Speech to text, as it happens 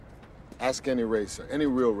Ask any racer, any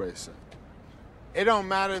real racer. It don't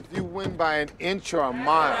matter if you win by an inch or a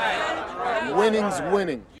mile. Winning's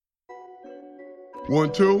winning.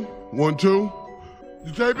 1, 2, 1, 2.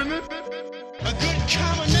 You taping this? A good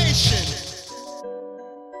combination.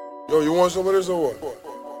 Yo, you want some of this or what?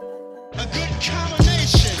 A good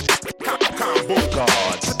combination. Combo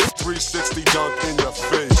guards. 360 dunk in your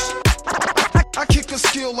face. I kick a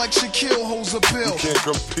skill like Shaquille holds a pill. You can't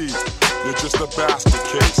compete. You're just a basket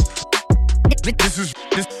case. This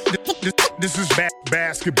is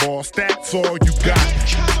basketball. Stats all you got.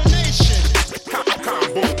 Combination.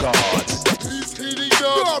 Combo guards. He's heating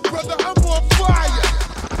up. Brother, I'm on fire.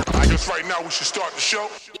 I guess right now we should start the show.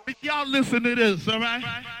 Y'all listen to this, all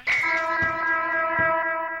right?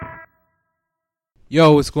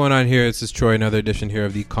 Yo, what's going on here? This is Troy, another edition here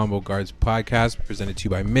of the Combo Guards podcast, presented to you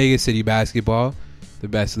by Mega City Basketball, the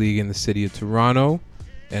best league in the city of Toronto.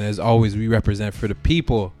 And as always, we represent for the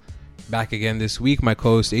people. Back again this week, my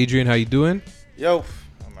co-host Adrian, how you doing? Yo,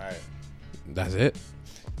 I'm alright. That's it.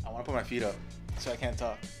 I want to put my feet up so I can't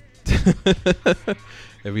talk.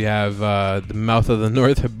 And we have the mouth of the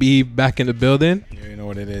north, Habeeb, back in the building. You know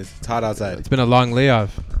what it is. It's hot outside. It's been a long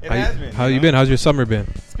layoff. It has been. How you been? How's your summer been?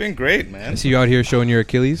 It's been great, man. I see you out here showing your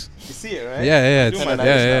Achilles. You see it, right? Yeah. It's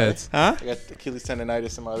It's huh? I got Achilles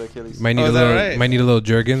tendonitis and my other Achilles. might need might need a little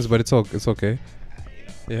Jergens, but it's okay.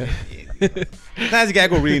 Yeah. Sometimes you gotta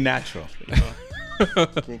go really natural. You know?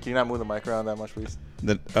 Can you not move the mic around that much, please?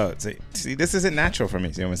 See, this isn't natural for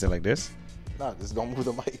me. So you want me to say it like this? No, just don't move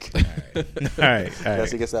the mic. All right.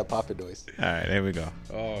 Unless he gets that popping noise. All right, there we go.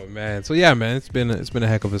 Oh man. So yeah, man, it's been a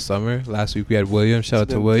heck of a summer. Last week we had William. Shout out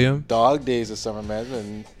to William. Dog days of summer, man.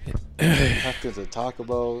 And nothing to talk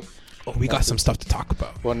about. Oh, we got some stuff to talk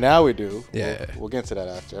about. Well, now we do. Yeah. We'll get into that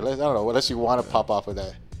after. I don't know. Unless you want to pop off with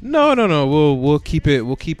that. No. We'll keep it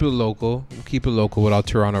local. We'll keep it local with our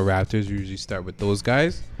Toronto Raptors. We usually start with those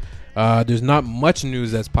guys. There's not much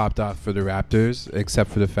news that's popped off for the Raptors, except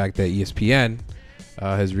for the fact that ESPN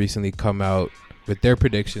has recently come out with their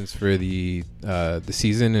predictions for the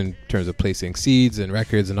season in terms of placing seeds and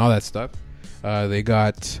records and all that stuff. They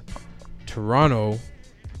got Toronto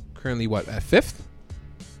currently at fifth?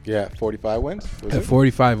 Yeah, 45 wins. At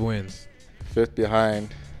 45 wins. Fifth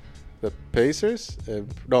behind the Pacers?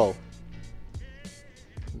 No.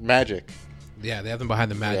 Magic. Yeah, they have them behind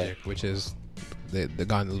the Magic, which is they've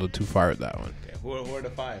gone a little too far with that one. Okay, who are the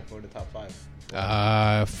five? Who are the top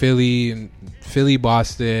five? Philly,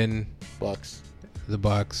 Boston, Bucks. the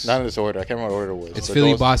Bucks. Not in this order. I can't remember what order it was. It's But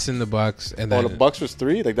Philly, those- Boston, the Bucks, and then the Bucks was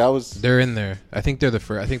 3? Like, that was... they're in there. I think they're the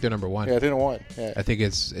first. I think they're number one. Yeah, I think they won. Yeah. I think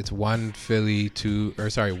it's 1 Philly,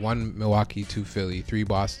 1 Milwaukee, 2 Philly, 3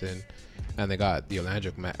 Boston, and they got the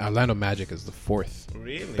Orlando Magic as the fourth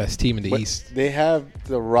best team in the But East. they have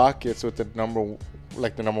the Rockets with the number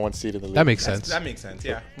one seed in the league. That makes sense. That makes sense.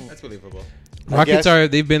 Yeah, that's believable. Rockets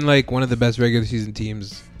they've been like one of the best regular season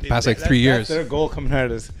teams the past 3 years. That's their goal coming out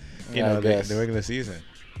of this, the regular season.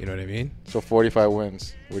 You know what I mean? So 45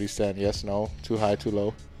 wins. Where do you stand? Yes, no? Too high, too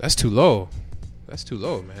low? That's too low. That's too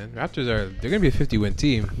low, man. Raptors they're gonna be a 50-win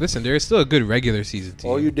team. Listen, they're still a good regular season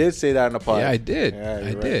team. Oh, you did say that in the pod. Yeah, I did. Yeah, I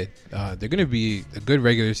right. did. They're gonna be a good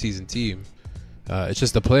regular season team. It's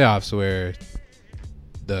just the playoffs where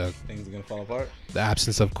Things are gonna fall apart. the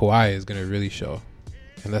absence of Kawhi is gonna really show,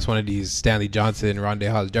 and that's one of these Stanley Johnson,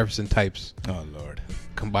 Rondae Hollis Jefferson types Oh Lord.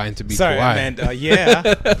 combined to be Sorry, Kawhi. I meant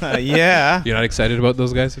yeah. You're not excited about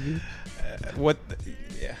those guys, have you? What?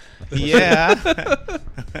 Yeah.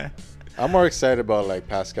 I'm more excited about, like,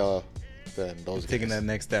 Pascal than those Taking guys. that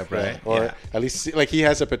next step, Yeah. right? Or at least, like, he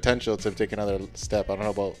has the potential to take another step. I don't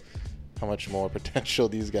know about how much more potential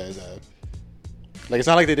these guys have. Like, it's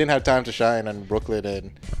not like they didn't have time to shine in Brooklyn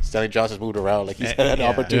and Stanley Johnson's moved around. Like, he's had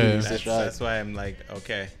opportunities to shine. That's why I'm like,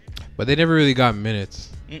 okay. But they never really got minutes.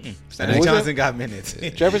 Stanley Was Johnson it? got minutes.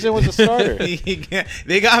 Jefferson was a starter.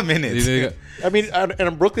 They got minutes. I mean,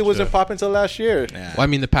 and Brooklyn wasn't popping until last year. Yeah. Well, I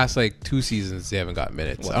mean, the past 2 seasons they haven't got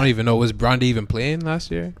minutes. I don't even know, was Bronde even playing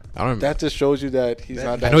last year? I don't remember. That just shows you that he's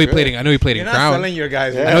not that I know he good. played in You're not Crown. selling your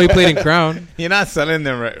guys. Yeah. I know he played in Crown. You're not selling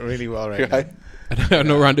them really well right now. I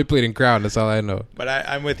know Rondae played in Crown. That's all I know. But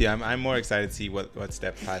I'm with you. I'm more excited to see what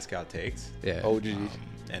step Pascal takes. Yeah. OG.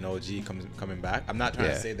 And OG coming back. I'm not trying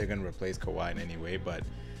Yeah. to say they're going to replace Kawhi in any way, but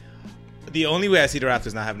The only way I see the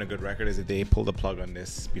Raptors not having a good record is if they pull the plug on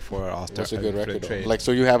this before All-Star. What's a good record? Trade. Like,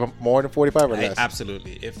 so you have more than 45 or less?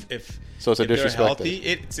 Absolutely. If so, it's a if they're disrespect. healthy,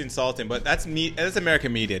 it's insulting. But that's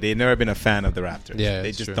American media. They've never been a fan of the Raptors. Yeah,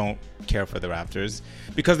 they just true. don't care for the Raptors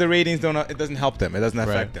because the ratings don't. It doesn't help them. It doesn't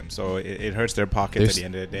affect Right. them. So it hurts their pockets at the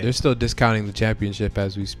end of the day. They're still discounting the championship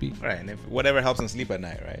as we speak. Right, and if whatever helps them sleep at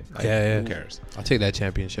night, right? Like, Yeah. Who cares? I'll take that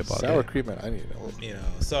championship all Sour day. cream and onion. You know.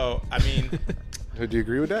 So I mean, Do you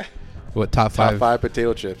agree with that? What top Top five? 5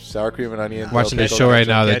 potato chips, sour cream and onion. Watching dill this pickle, show right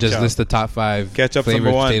now that just Ketchup. lists the top 5 Ketchup's flavored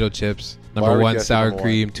number 1. potato chips. Number Barbecue, 1 that's sour number 1.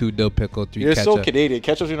 cream, 2 dill pickle, 3 You're ketchup. so Canadian.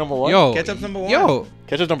 Ketchup's your number 1? Yo, Ketchup's number 1. Yo,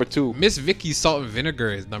 Ketchup's number 2. Miss Vicky's salt and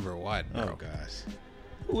vinegar is number 1. Bro. oh gosh,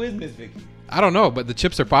 who is Miss Vicky? I don't know, but the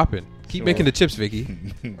chips are popping. Keep making the chips, Vicky.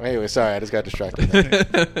 Anyway, sorry, I just got distracted.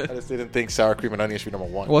 I just didn't think sour cream and onion should be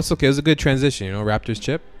number 1. Well, it's okay. It was a good transition, you know. Raptors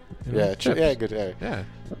chip. You know, Yeah, chips. yeah, good. Yeah. Yeah.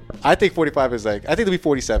 I think 45 is like. I think it'll be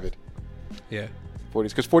 47. Yeah. 40s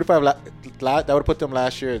because 45 that would have put them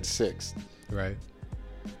last year in 6th. Right.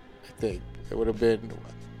 I think it would have been,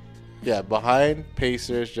 behind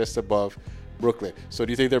Pacers, just above Brooklyn. So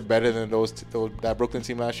do you think they're better than that Brooklyn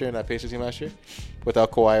team last year and that Pacers team last year,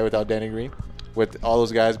 without Kawhi, without Danny Green, with all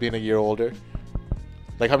those guys being a year older?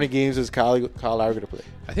 Like, how many games is Kyle Lowry going to play?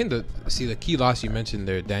 I think the key loss you mentioned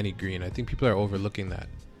there, Danny Green. I think people are overlooking that.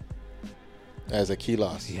 As a key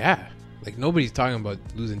loss. Yeah. Like nobody's talking about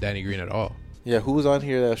losing Danny Green at all. Yeah, who was on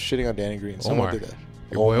here that was shitting on Danny Green? Someone Omar. did that.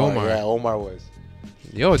 Your boy Omar. Yeah, Omar was.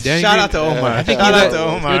 Yo, Danny Shout Green. out to Omar. I think Shout he out led- to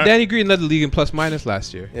Omar. Yo, Danny Green led the league in plus minus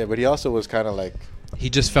last year. Yeah, but he also was kind of like. He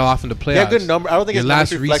just fell off in the playoffs. He had good number. I don't think Your his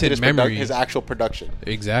last numbers reflected recent memory. his actual production.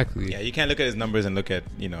 Exactly. Yeah, you can't look at his numbers and look at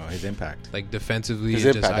his impact. Like defensively, His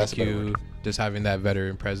and impact, that's just a better IQ, word. just having that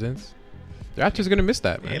veteran presence. The Raptors are gonna miss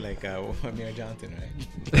that, Yeah, man. like Amir Johnson,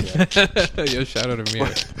 right? Yo, shout out to me.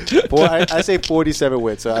 I say 47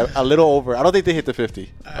 wins, so a little over. I don't think they hit the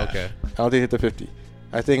 50. Okay. I don't think they hit the 50.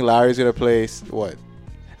 I think Larry's going to play, what?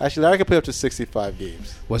 Actually, Larry can play up to 65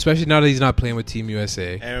 games. Well, especially now that he's not playing with Team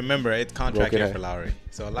USA. And remember, it's contract Broken year head. for Lowry.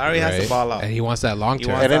 So Lowry has right? to ball out. And he wants that long He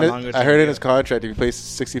term. wants And then that longer I heard in term his deal. contract, if he plays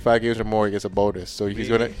 65 games or more, he gets a bonus. So he's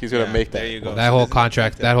gonna Yeah, make that. there you go. That So whole this is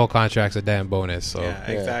contract, effective. that whole contract's a damn bonus. So Yeah,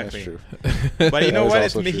 Yeah, exactly. that's true. But you know That is what?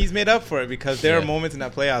 also true. He's made up for it because there are Yeah. moments in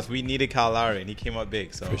that playoffs we needed Kyle Lowry and he came up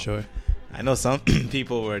big. So for sure. I know some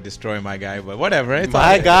people were destroying my guy, but whatever. It's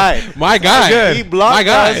My all guy. My guy. good. He blocked My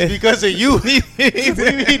guy. us because of you. What do you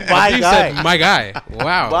mean, my You guy? said my guy.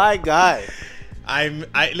 Wow. My guy.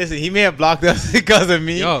 I listen. He may have blocked us because of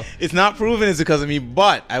me. Yo. It's not proven it's because of me,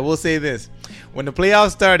 but I will say this: when the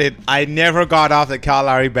playoffs started, I never got off the Kyle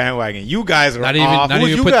Lowry bandwagon. You guys were Not even- off. not Who's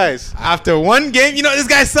even you put- guys? After one game, this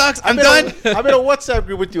guy sucks. I'm done. I'm in a WhatsApp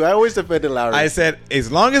group with you. I always defended Larry. I said,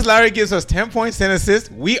 as long as Larry gives us 10 points, 10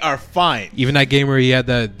 assists, we are fine. Even that game where he had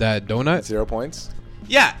that donut. 0 points.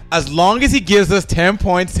 Yeah, as long as he gives us 10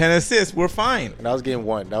 points, 10 assists, we're fine. And that was game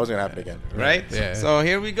 1. That was going to happen again. Right? Yeah. So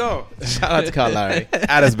here we go. Shout out to Kyle Lowry.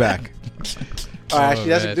 Add us back. All right, actually,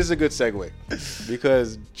 man. this is a good segue.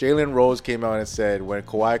 Because Jalen Rose came out and said when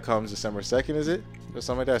Kawhi comes December 2nd, is it? Or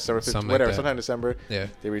something like that? December 15th, Something like whatever. that. Sometime in December. Yeah.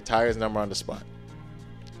 They retire his number on the spot.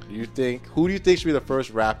 Who do you think should be the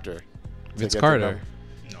first Raptor? to Vince get the Carter. number?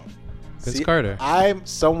 No. Vince See, Carter. I'm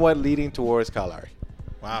somewhat leading towards Kyle Lowry.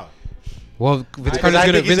 Wow. Well, Vince Because I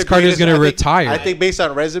think he's Vince the Carter's greatest- gonna I think- retire. I think based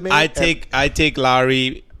on resume, I take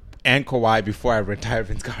Lowry and Kawhi before I retire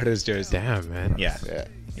Vince Carter's jersey. Damn, man. Yeah. Yeah.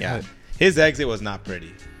 Yeah. His exit was not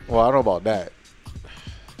pretty. Well, I don't know about that.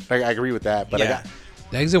 I agree with that, but Yeah.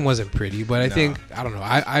 The exit wasn't pretty, but I think I don't know.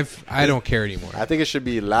 I don't care anymore. I think it should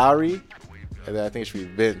be Lowry, and then I think it should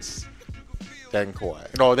be Vince, then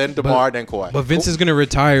Kawhi. No, then DeMar, then Kawhi. But Vince is gonna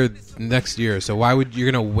retire next year, so why would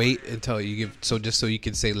you're gonna wait until you give just so you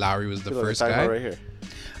can say Lowry was the Look, first talking guy? about right here.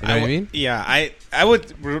 You know what I mean? Yeah, I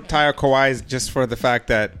would retire Kawhi just for the fact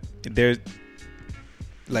that there's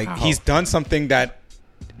he's done something that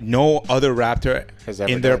no other Raptor Has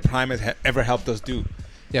ever in their done. prime has ever helped us do.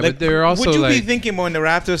 Yeah, but they're also would you be like thinking when the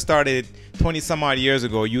Raptors started 20 some odd years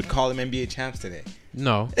ago, you'd call them NBA champs today?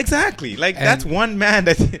 no. Exactly. Like And- that's one man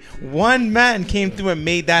one man came through and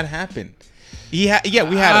made that happen. We had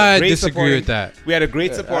I a great disagree supporting- with that. We had a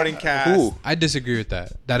great supporting cast. Who? I disagree with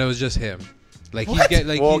that. That it was just him. Like What? he get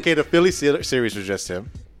like Well, he- okay, the Philly series was just him.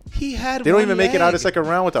 He had. They don't one even make it out of leg. the second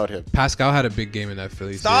round without him. Pascal had a big game in that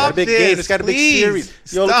Philly Stop A big this, game. It's got a big please. series.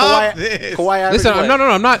 Yo, Stop Kawhi, this. Kawhi averaged Listen,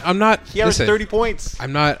 what? I'm not. He averaged listen, 30 points.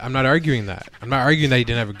 I'm not arguing that. I'm not arguing that he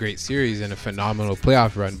didn't have a great series and a phenomenal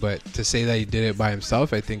playoff run. But to say that he did it by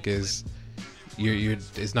himself, I think is you're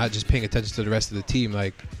is not just paying attention to the rest of the team.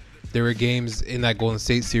 Like there were games in that Golden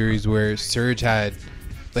State series where Serge had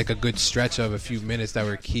like a good stretch of a few minutes that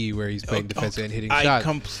were key where he's playing defensive and hitting shots. I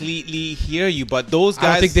completely hear you, but those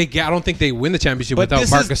guys. I don't think they win the championship without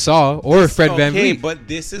Marc Gasol or Fred VanVleet. But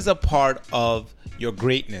this is a part of your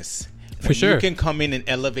greatness. For sure, you can come in and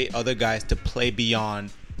elevate other guys to play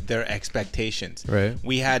beyond their expectations. Right.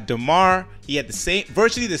 We had DeMar. He had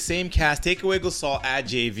virtually the same cast. Take away Gasol, add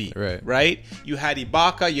JV. Right. You had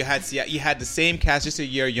Ibaka. You had the same cast, just a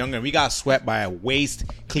year younger. We got swept by a waste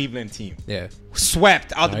Cleveland team. Yeah.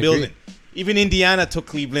 Swept out the building. Agree. Even Indiana took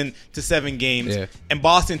Cleveland to 7 games. Yeah. And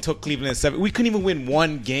Boston took Cleveland to 7. We couldn't even win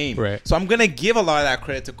 1 game. Right. So I'm gonna give a lot of that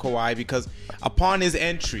credit to Kawhi because upon his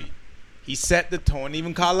entry, he set the tone.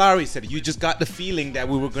 Even Kyle Lowry said, "You just got the feeling that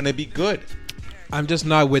we were gonna be good." I'm just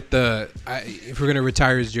not with if we're gonna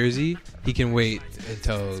retire his jersey, he can wait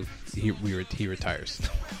until he retires.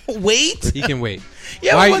 Wait? He can wait.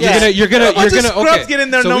 Yeah, why, you're gonna okay.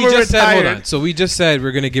 Getting their so number we just retired. said, hold on. So we just said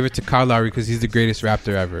we're gonna give it to Kyle Lowry because he's the greatest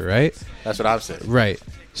Raptor ever, right? That's what I'm saying. Right.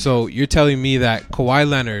 So you're telling me that Kawhi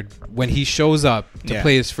Leonard, when he shows up to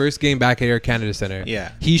play his first game back at Air Canada Center,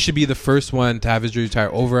 he should be the first one to have his jersey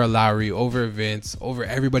retired over a Lowry, over a Vince, over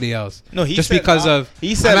everybody else. No, he just said because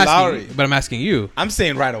he said Lowry, but I'm asking you. I'm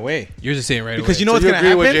saying right away. You're just saying right away because you know what's you going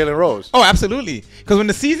to agree happen with Jalen Rose? Oh, absolutely. Because when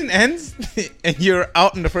the season ends and you're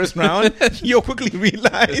out in the first round, you'll quickly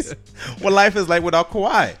realize what life is like without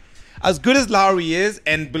Kawhi. As good as Lowry is,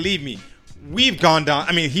 and believe me, we've gone down.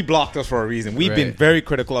 I mean, he blocked us for a reason. We've been very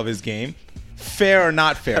critical of his game. Fair or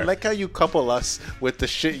not fair. I like how you couple us with the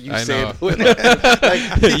shit you say. Like,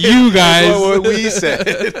 you guys. What we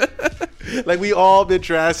said. Like, we all been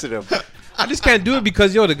trashing him. I just can't do it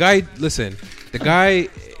because, the guy,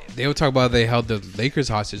 they will talk about they held the Lakers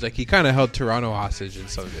hostage. Like, he kind of held Toronto hostage in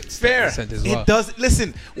some of it. Fair. As well. It does.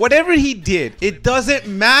 Listen, whatever he did, it doesn't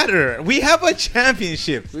matter. We have a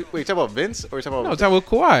championship. Wait, you talking about Vince or you talking about? No, I'm talking about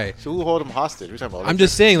Kawhi. So who hold him hostage? We're talking about. I'm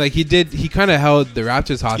just saying, like, he kind of held the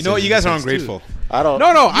Raptors hostage. You know what? You guys are ungrateful. Too. I don't.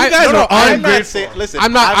 No. I'm not saying. Listen,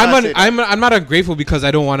 I'm not ungrateful because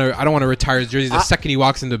I don't want to retire his jersey the second he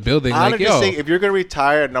walks in the building. I'm just saying, if you're gonna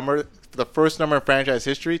retire the first number in franchise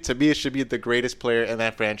history, to me it should be the greatest player in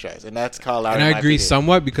that franchise, and that's Kyle Lowry. And I agree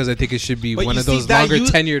somewhat because I think it should be one of those longer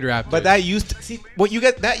tenured Raptors. But that used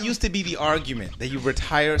to be the argument that you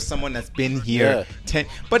retire someone that's been here 10.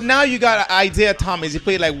 But now you got Isaiah Thomas. He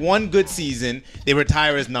played like one good season, they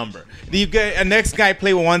retire his number. You get a next guy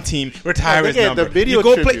play with one team, retire his number. The video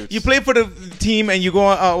you play for the team and you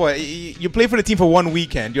go you play for the team for one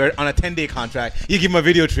weekend. You're on a 10-day contract. You give him a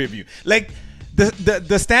video tribute. Like.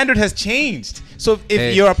 The standard has changed. So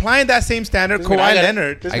if you're applying that same standard, Kawhi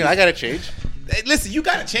Leonard... I got to change. Listen, you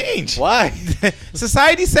got to change. Why?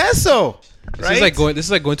 Society says so. Right? This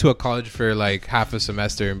is like going to a college for like half a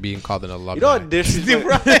semester and being called an alumni. You know what disrespect?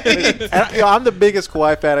 Right. I'm the biggest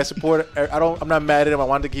Kawhi fan. I support. I'm not mad at him. I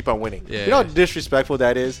want to keep on winning. Yeah, you know how disrespectful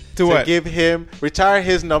that is to give him retire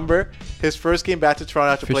his number, his first game back to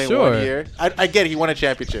Toronto after playing 1 year. I get it. He won a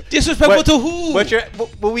championship. Disrespectful to who?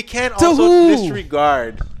 But we can't also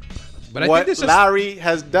disregard what Lowry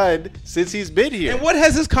has done since he's been here. And what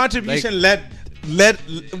has his contribution led?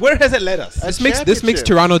 Where has it led us? This makes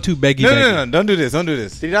Toronto too beggy. No, don't do this.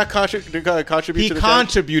 Did he not contribute? He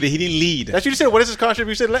contributed. He didn't lead. That's what you said. What is his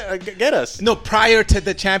contribution? Get us. No, prior to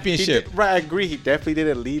the championship. I agree. He definitely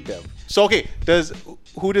didn't lead them. So okay,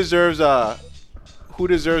 who deserves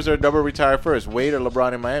their number retire first? Wade or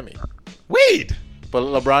LeBron in Miami? Wade. But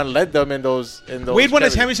LeBron led them in those. Wade won the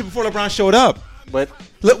championship before LeBron showed up. But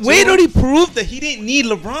Wade already proved that he didn't need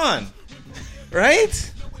LeBron, right?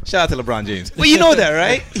 Shout out to LeBron James. Well, you know that,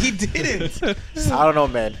 right? He didn't. I don't know,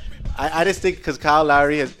 man. I just think because Kyle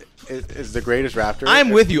Lowry is the greatest Raptor. I'm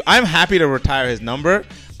with you. I'm happy to retire his number.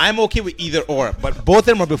 I'm okay with either or, but both of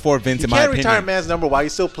them are before Vince, in my opinion. You can't retire a man's number while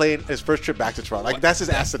he's still playing his first trip back to Toronto. Like, that's his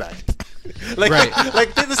asinine.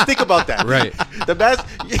 Let's think about that. Right. The best.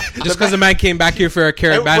 Just because the man came back here for a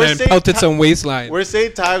caravana and pelted some waistline. We're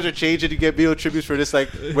saying times are changing to get video tributes for this, like,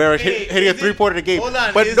 where hitting a three-pointer in a game.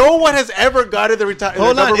 But no one has ever gotten the retirement.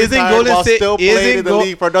 Hold on, isn't Golden State still playing in the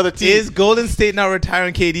league for another team? Is Golden State now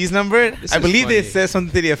retiring KD's number? I believe it says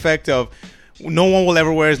something to the effect of no one will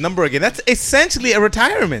ever wear his number again. That's essentially a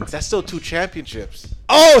retirement. That's still 2 championships.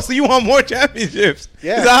 Oh, so you want more championships?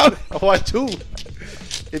 Yeah. I want 2.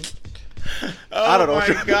 I don't know.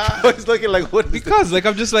 Oh my God. He's looking like what? Because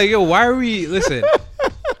I'm just like, yo, why are we? Listen,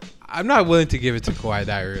 I'm not willing to give it to Kawhi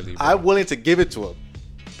that early. Bro. I'm willing to give it to him,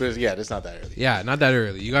 but it's not that early. Yeah, not that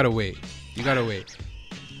early. You gotta wait. And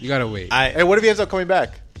what if he ends up coming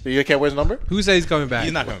back? You can't wear his number? Who says he's coming back?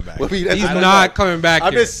 He's not coming back. He's not coming back.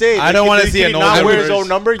 I'm just saying. I don't want to see an not wear his own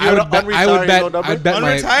number. I would bet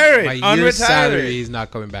my year's Unretiring. salary he's not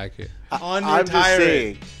coming back here. I'm just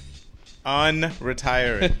saying.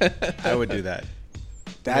 Unretire it. I would do that.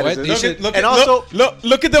 That What? is They should- Look and at, also,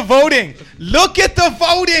 look at the voting. Look at the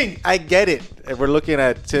voting. I get it. And we're looking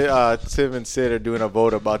at Tim and Sid are doing a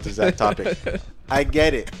vote about that topic. I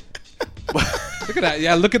get it. Look at that.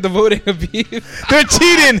 Yeah, look at the voting, Habeeb. They're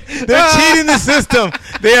cheating. They're cheating the system.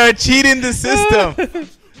 They are cheating the system.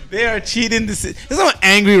 They are cheating the system. There's some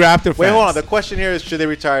angry Raptor fans. Wait, hold on. The question here is, should they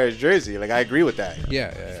retire his jersey? Like, I agree with that.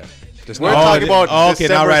 Yeah. There's We're no- talking about okay, not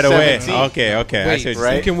December right away. 17th. Okay. I Wait, see what you're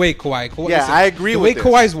right? You can wait, Kawhi. Yeah, I agree with the this.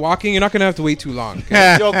 way Kawhi's walking, you're not gonna have to wait too long.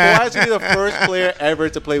 Okay? Yo, Kawhi's gonna be the first player ever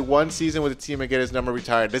to play one season with a team and get his number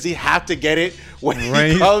retired. Does he have to get it when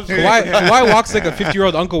Right. he comes? Kawhi walks like a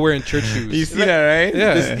 50-year-old uncle wearing church shoes. You see that, right?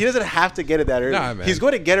 Yeah. He doesn't have to get it that early. Nah, man. He's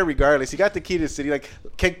going to get it regardless. He got the key to the city. Like,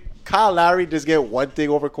 can Kyle Lowry just get one thing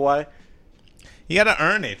over Kawhi? You got to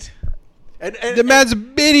earn it. And The man's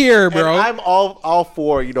been here, and bro. I'm all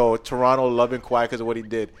for, Toronto loving Kawhi because of what he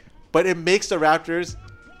did. But it makes the Raptors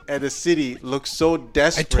and the city look so I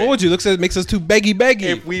desperate. told you, it makes us too beggy.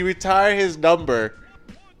 If we retire his number,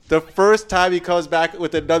 the first time he comes back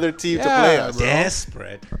with another team to play Yeah, us. bro.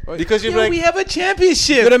 Desperate. Because you're Yo, like, we have a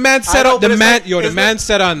championship. But the man said know, on but the it's man, like- the it's man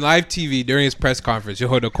said on live TV during his press conference,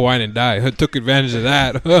 "Yo, the Kawhi and die." He took advantage of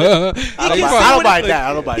that. I don't buy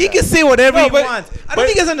that. He can say whatever No, he but- wants. I don't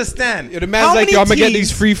think you guys understand. Yeah, the man's How like, many "Yo, I'm gonna get teams-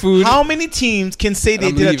 these free food." How many teams can say they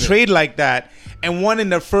I'm did a leaving. trade like that and won in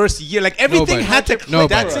their first year? Like everything Nobody. had to click. Nobody.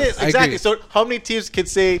 That's Bro, it. I Exactly. agree. So how many teams can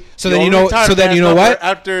say? So then you know- so then you know what?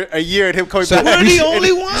 After a year and him coming So back, We're we the should-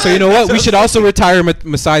 only one. So you know what? We should also retire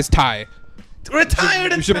Masai's tie.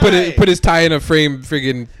 Retired. We should put his tie in a frame,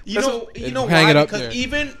 friggin'. You know hang why? it up Because there.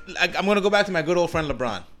 even like, I'm gonna go back to my good old friend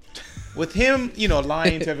LeBron. With him,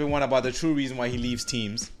 lying to everyone about the true reason why he leaves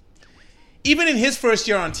teams. Even in his first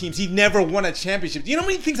year on teams, he never won a championship. You know how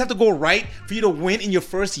many things have to go right for you to win in your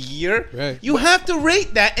first year? Right. You have to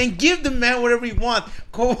rate that and give the man whatever he wants.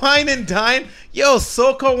 Kawhi and dine,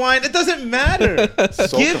 Kawhi, it doesn't matter.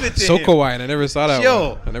 Give it to So him. Kawhi, and I never saw that Yo,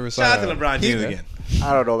 one. I never saw shout out that to one. LeBron James again.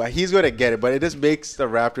 I don't know, man. He's gonna get it, but it just makes the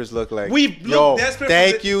Raptors look like We've yo. looked desperate for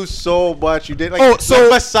Thank the- you so much. You did like so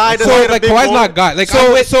Masai doesn't get a like big Kawhi's vote. not God. Like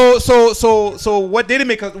So what did it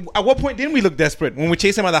make us? At what point didn't we look desperate when we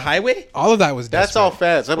chased him on the highway? all of that was That's desperate. all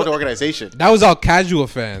fans. That's about the organization. That was all casual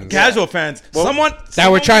fans. Casual fans, Well, That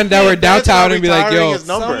were downtown not and be like, retiring yo. his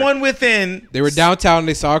number. someone within. They were downtown.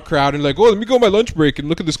 They saw a crowd and like, oh, let me go on my lunch break and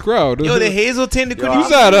look at this crowd. Yo, the Hazelton, they couldn't Who's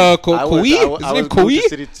use that? that. Kawhi? His name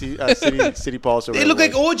Kawhi? City Pulse. or They look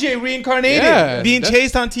like whatever it OJ reincarnated, Yeah, being that's-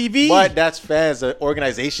 chased on TV. was. But that's fans. The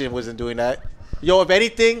organization wasn't doing that. Yo, if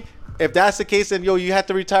anything, if that's the case, then you have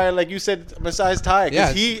to retire, like you said, Masai's tie. Because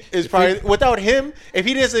Yeah. he is probably without him. If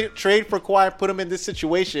he doesn't trade for Kawhi, and put him in this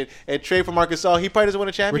situation, and trade for Marcus Gasol, he probably doesn't win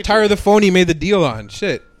a championship. Retire the phone he made the deal on.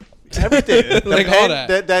 Shit. everything. The Like all pen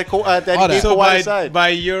that. that All he that. gave So Kawhi aside. by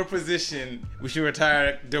your position, we should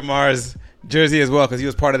retire DeMar's jersey as well because he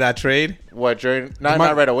was part of that trade. What during not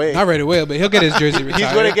right away. Not right away, but he'll get his jersey retired.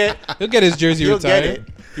 He's gonna get. He'll get his jersey He'll retired. get it.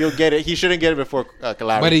 He'll get it. He shouldn't get it before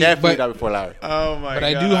Lowry. But Definitely not before Lowry. Oh my But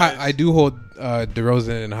I do hold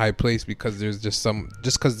DeRozan in high place because there's just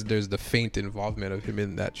because there's the faint involvement of him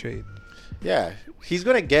in that trade. Yeah, he's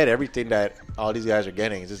gonna get everything that all these guys are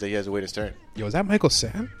getting. It's just that he has to wait his turn. Yo, is that Michael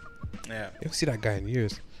Sam? Yeah. You don't see that guy in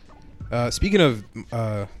years. Speaking of,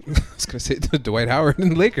 I was gonna say Dwight Howard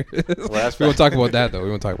and the Lakers. that's We won't fine. talk about that though. We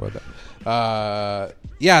won't talk about that.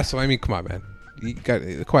 Yeah. So I mean, come on, man. You got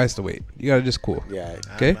Kawhi has to wait. You gotta just cool. Yeah.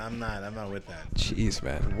 Okay. I'm not with that. Jeez,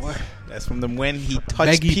 man. What? That's from the when he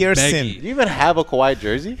touched Beggy, Pearson. beggy. Do you even have a Kawhi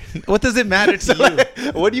jersey? What does it matter to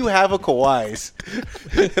you? What do you have a Kawhi's?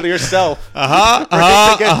 Yourself. That's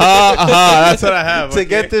what I have. To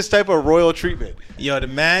get this type of royal treatment. Yo, the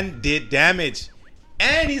man did damage.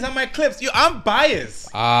 And he's on my clips. Yo, I'm biased.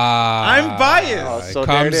 I'm biased. Oh, It so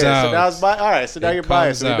there it comes is. out. So now it's all right. So now It you're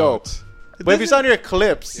biased. comes So we know. out. But if it's on your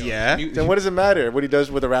clips, Yeah. then what does it matter what he does?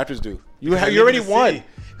 What the Raptors do? You already won.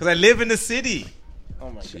 Because I live in the city. Oh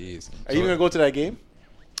my god. Jeez. Are you gonna go to that game?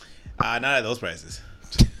 Not at those prices.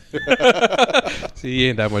 See, he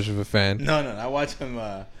ain't that much of a fan. No. I watch him.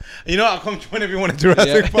 I'll come join everyone at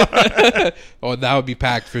Jurassic Park. Oh, that would be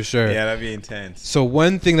packed for sure. Yeah, that'd be intense. So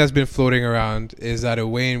one thing that's been floating around is that a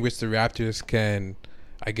way in which the Raptors can,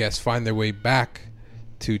 I guess, find their way back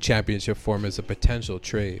to championship form is a potential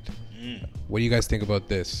trade. What do you guys think about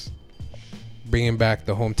this? Bringing back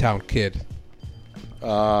the hometown kid,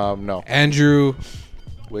 No. Andrew.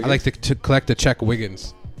 Wiggins? I like to collect a check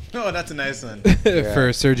Wiggins Oh, that's a nice one.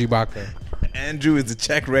 for Serge Ibaka. Andrew is the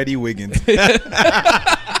check ready Wiggins.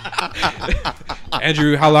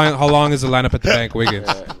 Andrew, how long is the lineup at the bank, Wiggins?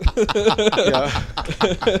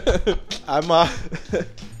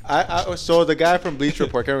 So the guy from Bleacher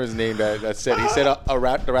Report, I can't remember his name, that said, he said the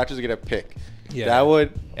Raptors would get a pick. Yeah. That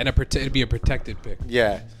would... And it'd be a protected pick.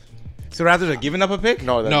 Yeah. So Raptors are giving up a pick?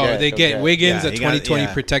 No, they get Wiggins, Yeah, a you got- 2020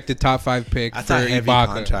 yeah. protected top 5 pick That's for a heavy Ibaka.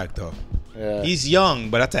 contract, though. Yeah. He's young,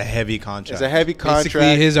 but that's a heavy contract. It's a heavy contract.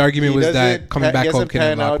 Basically, his argument He was doesn't that coming back he home doesn't can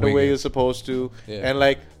pan unlock out the way Wiggins. he was supposed to. Yeah. And,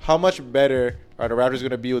 like, how much better are the Raptors going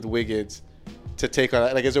to be with Wiggins to take on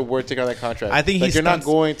that? Like, is it worth taking on that contract? I think like, you're not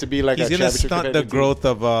going to be like he's a going to championship stunt the contending team. growth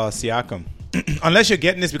of Siakam. Unless you're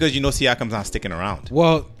getting this because you know Siakam's not sticking around.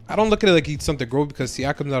 Well, I don't look at it like he's something to grow because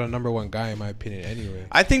Siakam's not a number 1 guy in my opinion anyway.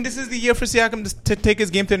 I think this is the year for Siakam to take his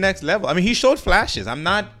game to the next level. I mean, he showed flashes. I'm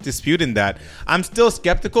not disputing that. I'm still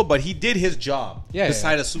skeptical, but he did his job. Yeah,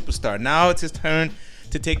 beside a superstar. Now it's his turn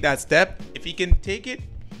to take that step. If he can take it,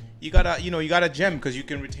 you got a gem because you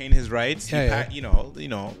can retain his rights. Yeah, You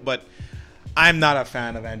know, but I'm not a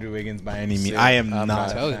fan of Andrew Wiggins by any means. Same. I am I'm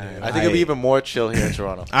not. not. A fan. I think it'll be even more chill here in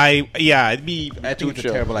Toronto. I think Too it's a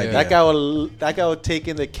chill. terrible idea. That guy will take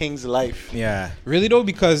in the King's life. Yeah. Really though,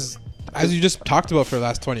 because as you just talked about for the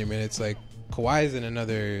last 20 minutes, like Kawhi is in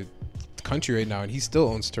another country right now and he still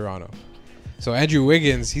owns Toronto. So Andrew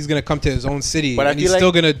Wiggins, he's gonna come to his own city, But I and he's feel still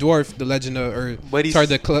like- gonna dwarf the legend of,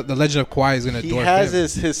 the legend of Kawhi is gonna He dwarf has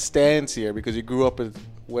him. his stance here because he grew up with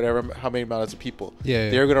how many amounts of people. Yeah.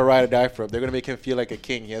 They're gonna ride or die for him. They're gonna make him feel like a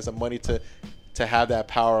king. He has the money to have that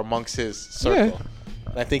power amongst his circle.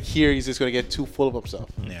 Yeah. And I think here he's just gonna get too full of himself.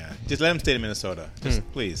 Yeah. Just let him stay in Minnesota. Just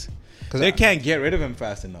please. 'Cause They can't get rid of him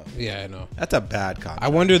fast enough. Yeah, I know. That's a bad contract. I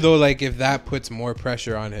wonder though, like if that puts more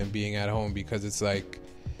pressure on him being at home because it's like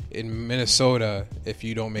in Minnesota, if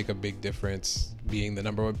you don't make a big difference being the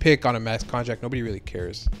number 1 pick on a max contract, nobody really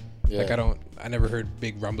cares. Yeah. Like I never heard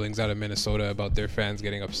big rumblings out of Minnesota about their fans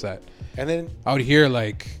getting upset. And then Out here,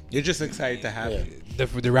 like You're just excited to have him. the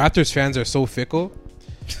Raptors fans are so fickle.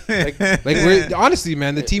 Like we're, honestly,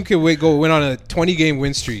 man, the team could win on a 20-game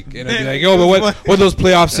win streak, and I'd be like, yo, but what are those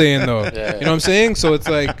playoffs saying though? Yeah. You know what I'm saying? So it's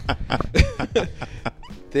like,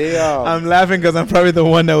 they I'm laughing because I'm probably the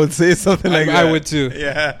one that would say something like that. I would too.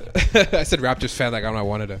 Yeah. I said Raptors fan like I'm not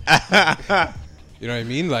one of them. You know what I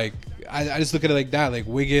mean? Like I just look at it like that. Like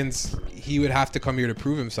Wiggins, he would have to come here to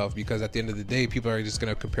prove himself because at the end of the day, people are just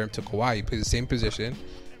gonna compare him to Kawhi. He plays the same position.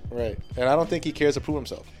 right. And I don't think he cares to prove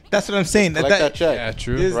himself. That's what I'm saying. Collect that check. Yeah,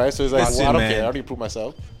 true. This- Right? So he's like, Listen, well, I don't man. care. I don't need to prove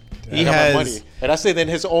myself. He I got has- my money. And I say then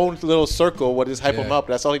his own little circle would just hype him Yeah. up.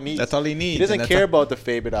 That's all he needs. That's all he needs. He doesn't and that's care a- about the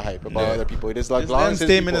fame and the hype about Yeah. other people. He just like Just long let him as his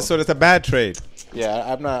stay in people. Minnesota. It's a bad trade.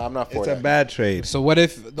 Yeah, I'm not for It's that. a bad trade. So what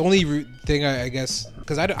if the only thing I guess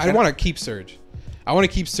because I want to keep Serge. I want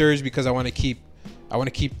to keep Serge because I want to keep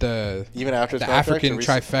the Even after his the contract, African or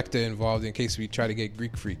recent- trifecta involved in case we try to get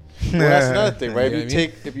Greek free. Well, that's another thing, right? You know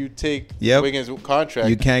If you take Yep. Wiggins' contract,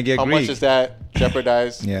 You can't get how Greek. much does that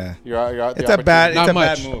jeopardize? Yeah. your It's a bad. Not It's a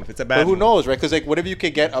much. bad move. It's a bad. But who move. knows, right? Because like, what if you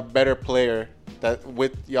could get a better player that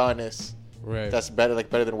with Giannis Right. that's better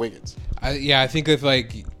than Wiggins? I think if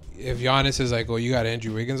Giannis is like, oh, you got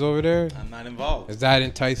Andrew Wiggins over there, I'm not involved. is that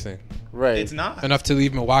enticing Right. It's not. enough to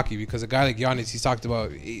leave Milwaukee? Because a guy like Giannis, he's talked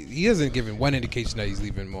about, he hasn't given one indication that he's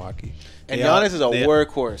leaving Milwaukee. And They all- Giannis is a they-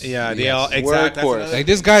 workhorse. Yeah, they Yes. all exactly. Workhorse. Like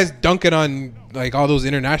this guy's dunking on like all those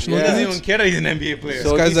international Yeah. He doesn't games. even care that he's an NBA player.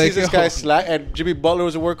 So This he guy's sees this like, guy yo. slack, and Jimmy Butler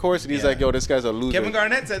was a workhorse, and he's Yeah. like, "Yo, this guy's a loser." Kevin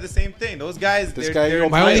Garnett said the same thing. Those guys. This they're- guy, they're you know,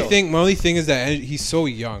 My only entitled. thing is that he's so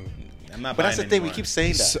young. I'm not But that's the buying thing. We anymore. keep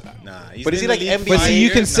saying that. So- Nah, he's But is been he in the like league NBA? But see, you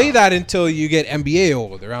can years say now. that until you get NBA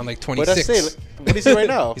old, around like But that's 26. what is he right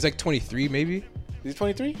now? He's like 23, maybe. He's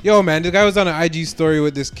 23. Yo, man, the guy was on an IG story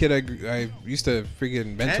with this kid I used to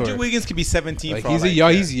freaking mentor. Andrew Wiggins could be 17. Like for all I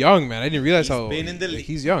young, care. he's young, man. I didn't realize He's how been in the league.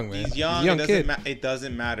 he's young, man. He's young. a young it kid. it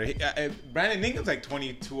doesn't matter. Brandon Ingram's like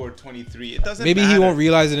 22 or 23. It doesn't. Maybe matter. he won't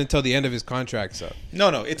realize it until the end of his contract's up. No.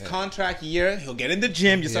 It's contract year. He'll get in the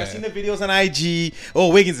gym. You start Yeah. seeing the videos on IG. Oh,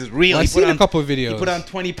 Wiggins is real. Well, He I've put seen a on- couple of videos. He put on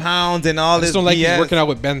 20 pounds and all I this. just don't like BS. he's working out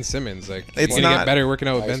with Ben Simmons. Like, It's he's gonna not. get better working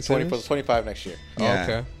out with Ben He's 20, Simmons. 25 next year. Oh, Yeah.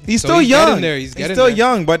 okay. He's So still he's young. getting there. He's getting still there.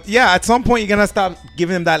 young, but yeah, at some point you're gonna stop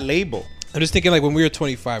giving him that label. I'm just thinking like when we were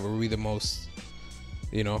 25, were we the most,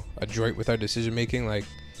 adroit with our decision making? Like,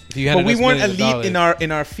 if you had, But we weren't elite in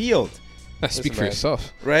our field, Speak for man.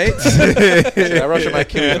 yourself. right? I rushed my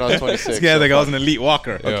Achilles when I was 26. This guy's so like I was fuck. an elite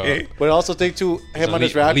walker. Yeah. Okay. But also think too, him on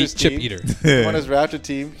his Raptors elite chip team. eater. Him on his Raptor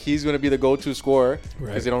team, he's going to be the go-to scorer because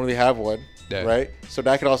Right. they don't really have one, Yeah. right? So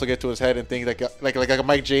that can also get to his head and think like a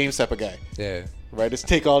Mike James type of guy, Yeah. right? Just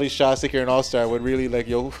take all these shots, think you're an all-star when really like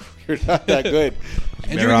yo, you're not that good.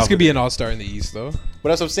 Andrew Wiggins could be an all-star in the East though. But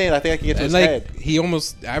that's what I'm saying. I think I can get to And his like head. he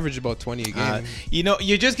almost averaged about 20 a game.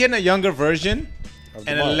 You're just getting a younger version of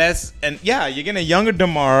and DeMar. you're getting a younger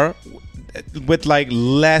DeMar with like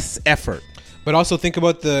less effort. But also think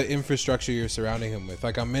about the infrastructure you're surrounding him with.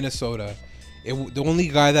 Like on Minnesota, the only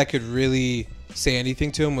guy that could really say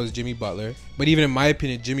anything to him was Jimmy Butler. But even in my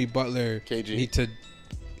opinion, Jimmy Butler KG.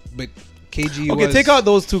 But KG Okay, take out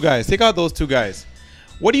those two guys.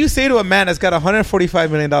 What do you say to a man that's got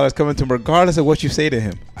 $145 million coming to him, regardless of what you say to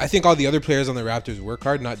him? I think all the other players on the Raptors work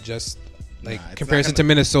hard, not just like it's comparison not to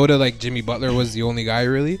Minnesota. Like Jimmy Butler was the only guy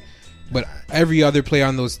really, but every other player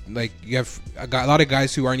on those, like you have a lot of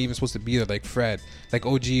guys who aren't even supposed to be there, like Fred, like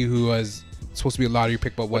OG, who was supposed to be a lottery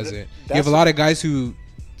pick but wasn't. You have a lot of guys who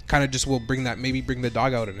kind of just will bring the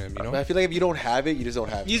dog out in him. You know, I feel like if you don't have it, you just don't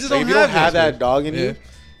have it. You just Like, don't if you don't have have that dog in Yeah. you,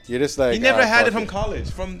 you're just like He never had it fuck from college.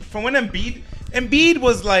 From when Embiid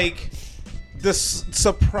was like the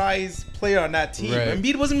surprise player on that team. Right.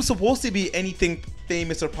 Embiid wasn't even supposed to be anything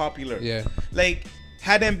famous or popular. Yeah. Like,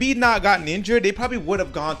 had Embiid not gotten injured, they probably would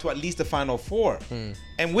have gone to at least the Final Four.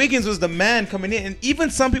 And Wiggins was the man coming in. And even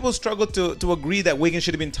some people struggled to agree that Wiggins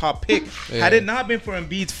should have been top pick. Yeah. Had it not been for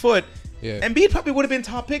Embiid's foot, Embiid probably would have been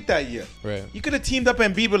top pick that year. Right. You could have teamed up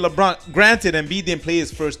Embiid with LeBron. Granted, Embiid didn't play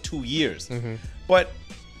his first 2 years. But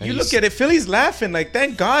And you he's- look at it, Philly's laughing. Like,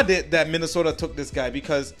 thank God that Minnesota took this guy,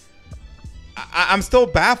 because I'm still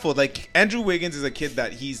baffled. Like, Andrew Wiggins is a kid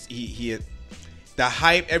that he the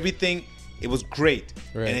hype, everything, it was great.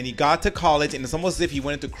 Right. And then he got to college, and it's almost as if he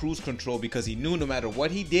went into cruise control because he knew no matter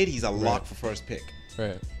what he did, he's a lock for first pick.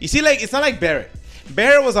 right. You see, like, it's not like Barrett.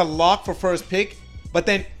 Barrett was a lock for first pick, but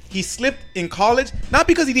then he slipped in college, not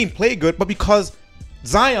because he didn't play good, but because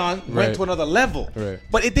Zion went Right. to another level. Right.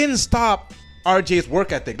 But it didn't stop RJ's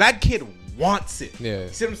work ethic. That kid wants it. Yeah. You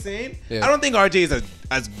see what I'm saying? Yeah. I don't think RJ is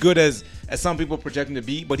as good as some people project him to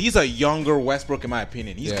be, but he's a younger Westbrook in my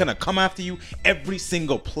opinion. He's Yeah. gonna come after you every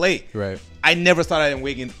single play. Right. I never saw that in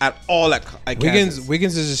Wiggins at all at Kansas.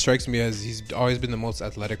 Wiggins just strikes me as he's always been the most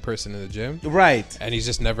athletic person in the gym, Right. and he's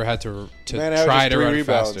just never had to Man try averages to 3 run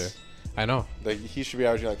rebounds. faster. I know. Like he should be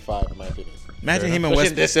averaging like 5 in my opinion. Imagine him and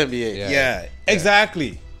Especially in Westbrook. this NBA. Yeah.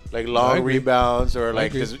 Exactly. Like I long agree. rebounds or I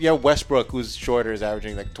like agree. you have Westbrook who's shorter is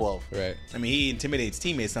averaging like 12. Right. I mean, he intimidates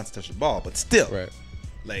teammates not to touch the ball, but still, Right.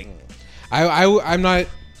 like,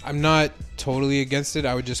 I'm not totally against it.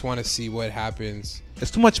 I would just want to see what happens it's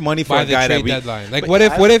too much money for by a the guy that trade we. deadline. Like,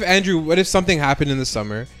 But what if something happened in the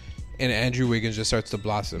summer, and Andrew Wiggins just starts to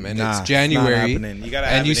blossom, and Nah, it's it's January, not happening. You gotta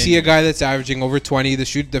have and you it see in a you. guy that's averaging over 20,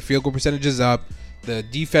 the field goal percentage is up, the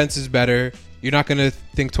defense is better. You're not gonna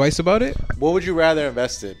think twice about it. What would you rather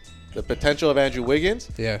invest in? The potential of Andrew Wiggins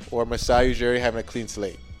Yeah, or Masai Ujiri having a clean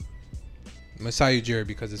slate? Masai Ujiri,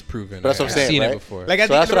 because it's proven. But that's what I'm I've saying, seen right? it before. Like, I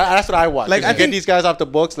So think that's what I want. Like, Like, I get think- these guys off the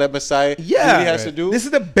books, let Masai do Yeah. what he has to Right. do. This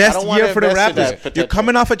is the I best don't wanna year for the invest in that Raptors. potential. You're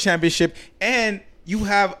coming off a championship, and you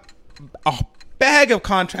have a bag of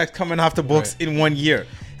contracts coming off the books Right. in 1 year.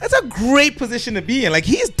 That's a great position to be in. Like,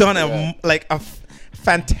 he's done a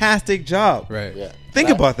fantastic job. right. Yeah. Think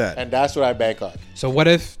about that. And that's what I bank on. So what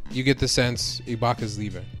if you get the sense Ibaka's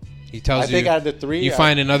leaving? He tells I think out of the three, you just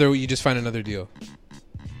find another deal,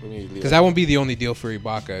 because that won't be the only deal for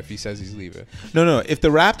Ibaka if he says he's leaving. No. If the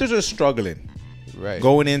Raptors are struggling Right.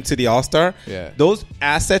 going into the All-Star, Yeah. those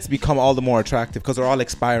assets become all the more attractive because they're all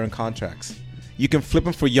expiring contracts. You can flip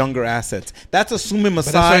them for younger assets. That's assuming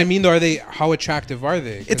Masai. But that's what I mean, though. How attractive are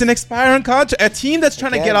they? It's an expiring contract. A team that's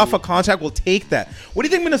trying to can get off be. a contract will take that. What do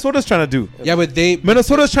you think Minnesota's trying to do? Yeah, but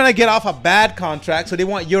Minnesota's trying to get off a bad contract, so they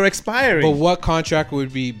want your expiring. But what contract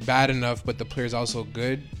would be bad enough, but the player's also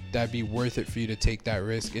good, that'd be worth it for you to take that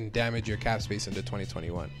risk and damage your cap space into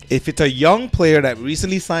 2021? If it's a young player that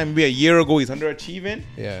recently signed, maybe a year ago, he's underachieving,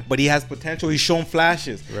 Yeah. but he has potential, he's shown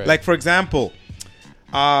flashes. Right. Like, for example,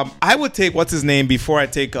 I would take, what's his name, before I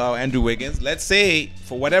take Andrew Wiggins. Let's say,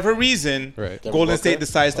 for whatever reason, Right. Golden Booker? State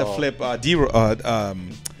decides to flip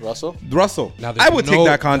Russell? Russell. Now, I would take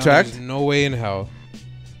that contract. There's no way in hell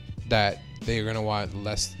that they're gonna want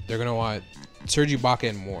less. They're gonna want Serge Ibaka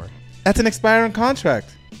and more. That's an expiring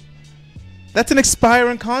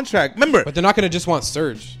contract. Remember, But they're not gonna just want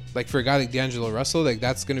Serge. Like, for a guy like D'Angelo Russell, like,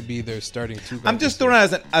 that's gonna be their starting two guys. I'm just throwing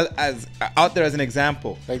it as out there as an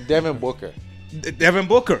example. Like Devin Booker. Devin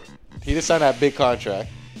Booker. He just signed that big contract.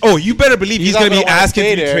 Oh, you better believe he's not going to be gonna wanna asking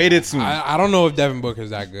stay to be there. traded soon. I don't know if Devin Booker's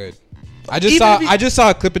that good. I Even if he- just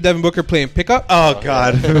saw a clip of Devin Booker playing pickup. Oh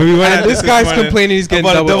God! And this guy's complaining he's getting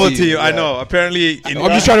about a double double teamed. team. I know. Apparently, I'm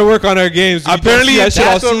just trying to work on our games. You Apparently, don't see that shit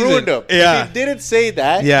all That's what season. ruined him. Yeah. If he didn't say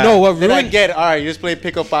that, Yeah. No, what then I ruined get it. All right, you just play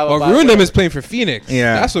pick up 5 on what 5. ruined him is playing for Phoenix.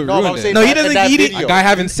 Yeah. That's what No, but I'm ruined saying it. No, he that- doesn't- that he didn't- video. A guy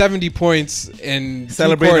having 70 points in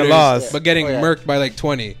Celebrating two a quarters, loss. but getting Oh, yeah. murked by like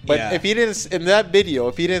 20. But Yeah. if he didn't, in that video,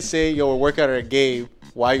 if he didn't say, yo, we're working on our game,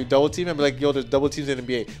 why you double team? And be like, yo, there's double teams in the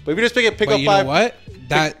NBA. But if you just pick But up you five, know what?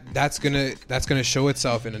 That's gonna show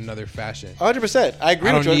itself in another fashion. 100%. I agree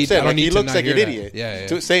I with don't you. need- I don't Like, need he to looks not like hear an that. idiot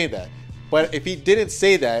Yeah. saying that. But if he didn't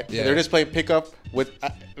say that, Yeah. and they're just playing pickup with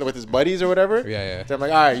his buddies or whatever, Yeah. then I'm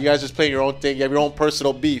like, all right, you guys just playing your own thing. You have your own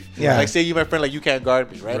personal beef. Yeah. Like, say you, my friend, like, you can't guard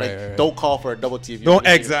me, right? Right. Don't call for a double team. Don't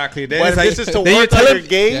exactly. Then But it's if like- this is to then you work on tell your him-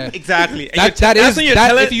 game. Yeah. Exactly. And That that's when you're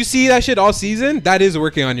telling- if you see that shit all season, that is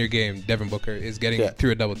working on your game. Devin Booker is getting Yeah.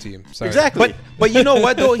 through a double team. Sorry. Exactly. But you know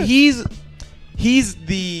what though? He's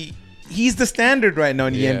the standard right now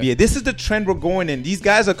in the Yeah. NBA. This is the trend we're going in. These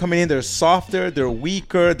guys are coming in. They're softer. They're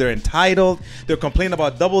weaker. They're entitled. They're complaining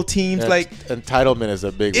about double teams. Yeah, Like entitlement is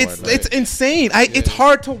a big it's one. Right? it's insane. It's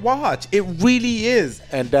hard to watch. It really is.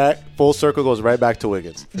 And that full circle goes right back to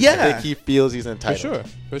Wiggins. Yeah. I think he feels he's For entitled.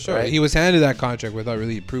 sure. Right? He was handed that contract without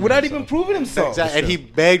really proving Without himself. even proving himself. Exactly. And he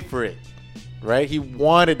begged for it, right? He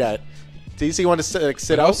wanted that. Did you see he wanted to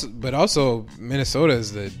sit out? But also, Minnesota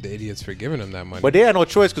is the idiots for giving him that money. But they had no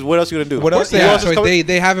choice because what else are you gonna do? What else? they, Yeah. have, so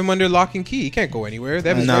they have him under lock and key. He can't go anywhere. They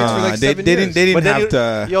have his rights for Nah, like they 7 didn't. years. They But didn't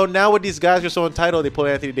then have to. yo, now with these guys, you're so entitled. They pull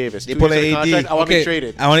Anthony Davis. They 2 pull years of AD. contract, I want to be Okay.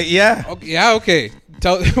 traded. I want to. Yeah. Okay, yeah, okay.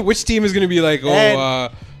 Tell which team is going to be like, oh, And-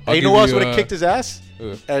 I'll And you know give who else would have uh, kicked his ass?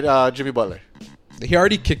 who? And Jimmy Butler. He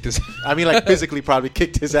already kicked his. I mean, like physically, probably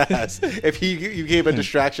kicked his ass if you gave a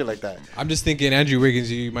distraction like that. I'm just thinking, Andrew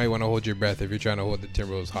Wiggins, you might want to hold your breath if you're trying to hold the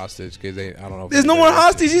Timberwolves hostage because I don't know. If There's no anybody more else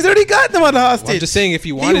hostage. He's already got them on the hostage. Well, I'm just saying, if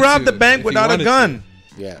he wanted he robbed to, the bank if he without a wanted gun.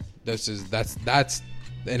 Yeah. That's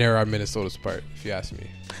an error on Minnesota's part, if you ask me.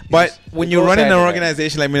 But when it you're goes running an hand in hand.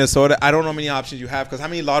 organization like Minnesota, I don't know how many options you have because how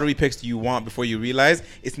many lottery picks do you want before you realize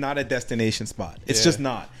it's not a destination spot? It's Yeah. just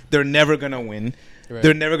not. They're never going to win. Right.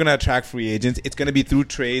 They're never going to attract free agents. It's going to be through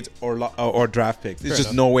trades or draft picks. There's Fair just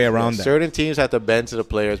enough. no way around that. Certain teams have to bend to the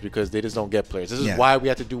players because they just don't get players. This is Yeah. why we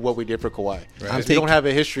have to do what we did for Kawhi. Right. Because we don't have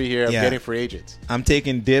a history here of Yeah. getting free agents. I'm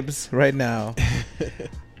taking dibs right now.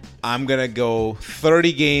 I'm gonna go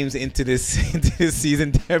 30 games into this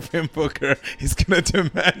season. Devin Booker is gonna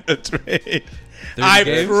demand a trade. I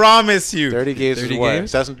games? promise you. 30 games 30 is what?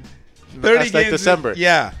 games? That's 30 like games. December.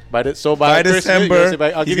 Yeah. By By Christmas, December,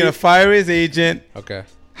 I'll he's give gonna you. fire his agent, Okay.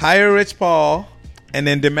 hire Rich Paul, and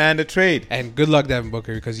then demand a trade. And good luck, Devin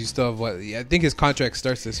Booker, because you still have what? I think his contract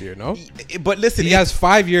starts this year, no? But listen, He has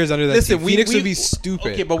 5 years under that listen. team. Phoenix would be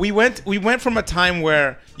stupid. Okay, but we went from a time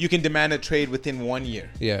where you can demand a trade within 1 year.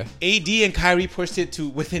 Yeah. AD and Kyrie pushed it to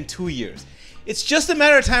within 2 years. It's just a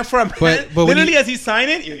matter of time for a man. But when literally, you- as he's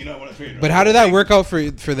signing, you know what I'm saying. But how did that work out for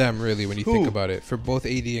them, really, when you think Who? about it? For both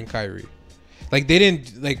AD and Kyrie? Like, they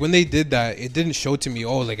didn't, like, when they did that, it didn't show to me,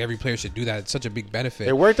 oh, like, every player should do that. It's such a big benefit.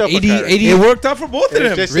 It worked out for AD, Kyrie. It worked out for both of It was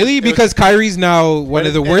them. just- Really? It was- Because Kyrie's now one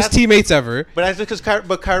of the and worst that's- teammates ever. But that's because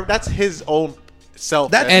Kyrie, that's his own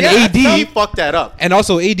self. That- And yeah, AD he fucked that up. And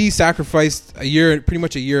also, AD sacrificed pretty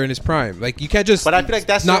much a year in his prime. Like, you can't just But I feel like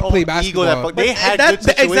that's not their play own ego. basketball. They had that- good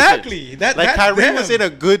situations. exactly. That's Kyrie was them. in a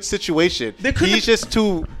good situation. They couldn't He's have- just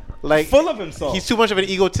too like Full of himself. He's too much of an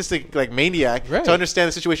egotistic like maniac Right. to understand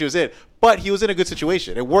the situation he was in. But he was in a good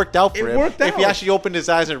situation. It worked out for It him. worked If he out. actually opened his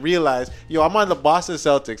eyes and realized, yo, I'm on the Boston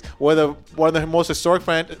Celtics, one of the most historic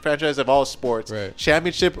franchises of all sports, Right.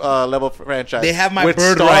 championship level franchise. They have my with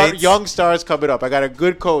bird rights. young stars coming up. I got a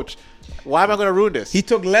good coach. Why am I going to ruin this? He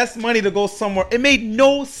took less money to go somewhere. It made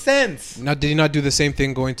no sense. Now, did he not do the same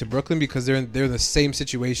thing going to Brooklyn because they're in the same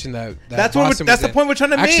situation that That's Boston that's was the point we're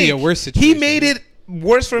trying to make. Actually, a worse situation. He made it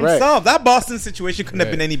worse for Right. himself. That Boston situation couldn't have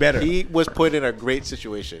Right. been any better. He was put in a great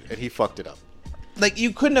situation and he fucked it up. Like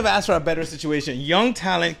you couldn't have asked for a better situation. Young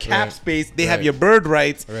talent, cap Right. space. They have Right. your bird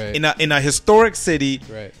rights Right. in a historic city.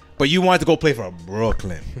 Right. But you wanted to go play for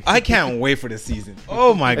Brooklyn. I can't wait for this season.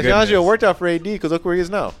 Oh my And to be goodness. honest with you, it worked out for AD because look where he is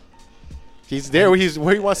now. He's there where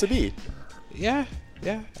he wants to be. Yeah.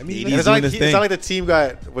 Yeah. I mean, AD And He's it's not, doing like his it's thing. not like the team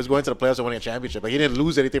was going to the playoffs and winning a championship. Like he didn't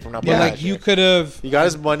lose anything from not but playing. like last you year. could have. He got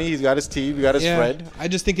his money. He's got his team. He got his friend. I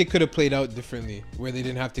just think it could have played out differently, where they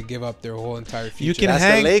didn't have to give up their whole entire future. you can That's the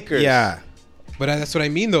hang. Lakers. Yeah. But that's what I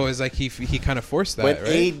mean, though, is like he kind of forced that, When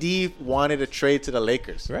right? AD wanted a trade to the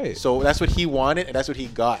Lakers, Right. So that's what he wanted, and that's what he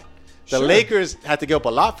got. The Sure. Lakers had to give up a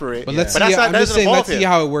lot for it. But let's see. that's not, I'm that just doesn't saying, involve let's see him.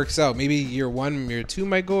 how it works out. Maybe year 1, year 2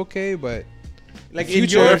 might go okay, but Like in in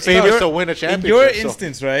your your, favors in to win a in championship, your so-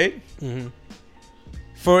 instance, right?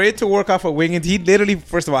 For it to work out for Wiggins, he literally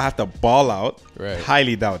first of all have to ball out. Right.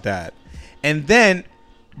 Highly doubt that, and then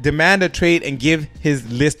demand a trade and give his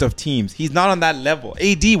list of teams. He's not on that level.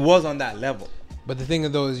 AD was on that level. But the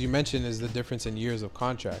thing though is you mentioned is the difference in years of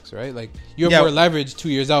contracts, right? Like you have Yeah. more leverage 2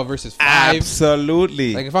 years out versus 5.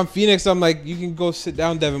 Absolutely. Like if I'm Phoenix, I'm like, you can go sit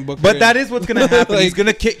down, Devin Booker. But that is what's gonna happen. Like- He's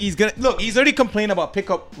gonna kick. He's gonna look. He's already complained about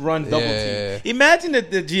pickup, run, double Yeah. team. Imagine that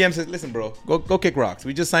the GM says, "Listen, bro, go kick rocks.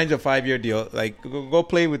 We just signed you a 5-year deal. Like go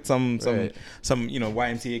play with some Right.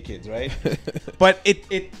 YMCA kids, right?" But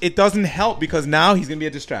it doesn't help because now he's gonna be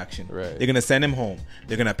a distraction. Right. They're gonna send him home.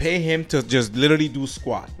 They're gonna pay him to just literally do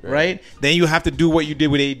squat. Right. Then you have to do what you did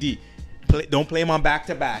with AD. Don't play him on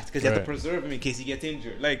back-to-backs because you have to preserve him in case he gets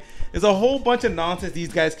injured. Like, there's a whole bunch of nonsense these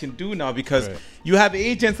guys can do now because you have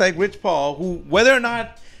agents like Rich Paul who, whether or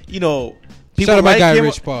not, people Shout out my like guy him,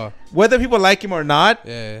 Rich Paul. whether people like him or not,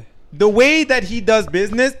 Yeah. the way that he does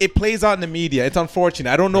business, it plays out in the media. It's unfortunate.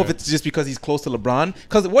 I don't know if it's just because he's close to LeBron.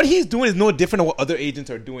 Because what he's doing is no different than what other agents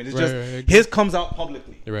are doing. It's just his comes out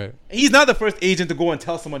publicly. Right. He's not the first agent to go and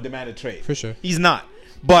tell someone demand a trade. For sure. He's not.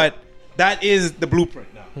 But that is the blueprint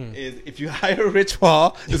now. Is if you hire Rich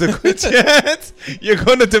Paul, there's a good chance you're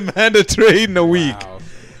going to demand a trade in a week. Wow.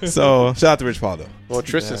 So, shout out to Rich Paul, though. Well,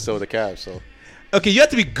 Tristan's still with the Cavs, so. Okay, you have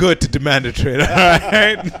to be good to demand a trade, all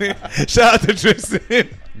right? Shout out to Tristan.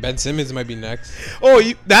 Ben Simmons might be next. Oh,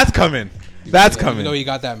 that's coming. That's Even coming. though he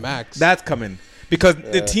got that max. That's coming. Because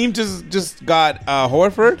the team just got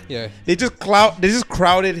Horford. Yeah. They just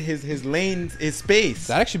crowded his lanes, his space.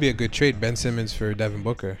 That'd actually be a good trade, Ben Simmons for Devin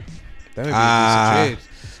Booker. That would be a decent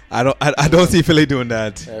trade. I don't see Philly doing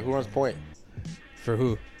that. Who runs point? For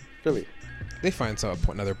who? Philly. They find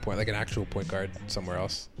another point, like an actual point guard somewhere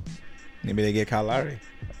else. Maybe they get Kyle Lowry.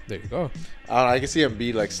 There you go. I don't know. I can see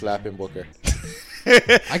Embiid like slapping Booker.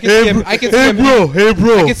 I can see him. I can see him. Hey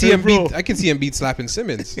bro. I can see him beat. I can see him beat slapping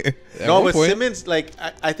Simmons. No, but Simmons, like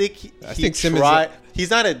I think he Simmons. tried.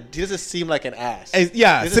 He's not a. He doesn't seem like an ass. Yeah,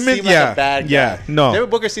 He doesn't Simmons. seem like a bad guy. Yeah, no. Devin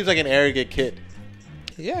Booker seems like an arrogant kid.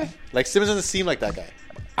 Yeah. Like Simmons doesn't seem like that guy.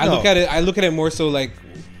 I look at it more so like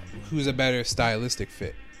who's a better stylistic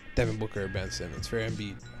fit, Devin Booker or Ben Simmons for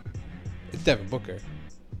Embiid. It's Devin Booker.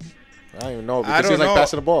 I don't even know I because don't he's like know.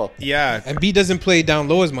 passing the ball. Yeah. Embiid doesn't play down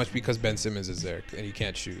low as much because Ben Simmons is there and he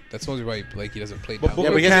can't shoot. That's the only why he doesn't play down Booker Yeah,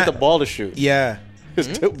 low. but he doesn't can't- get the ball to shoot. Yeah.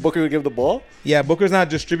 Booker would give the ball. Yeah, Booker's not a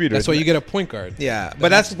distributor. That's why you get a point guard. Yeah, but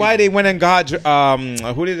that's why they went and got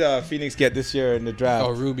who did Phoenix get this year in the draft?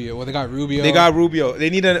 Oh, Rubio. Well, they got Rubio. They got Rubio. They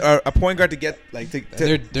need a point guard to get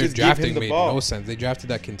Their just give drafting him the made ball. no sense. They drafted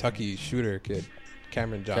that Kentucky shooter kid,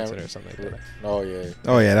 Cameron Johnson or something like that. Oh yeah.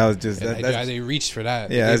 Oh yeah, that was just And they reached for that.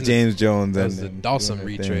 yeah, that's James Jones. That was the and Dawson doing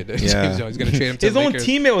reach their right there. thing. Yeah. James Jones. He's gonna trade him to His the own Lakers.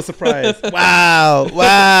 teammate was surprised. Wow,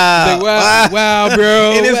 wow, Like, wow,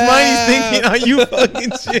 bro. In his wow. mind, he's thinking, "Are you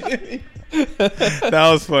fucking shit?" That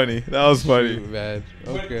was funny. Shoot, man.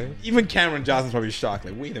 Okay. But even Cameron Johnson's probably shocked.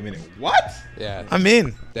 Like, wait a minute, what? Yeah. I'm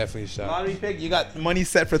in. Definitely shocked. Lottery pick. You got money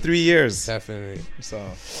set for 3 years. Definitely. So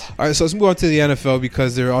All right, so let's move on to the NFL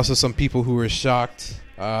because there are also some people who were shocked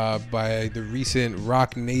by the recent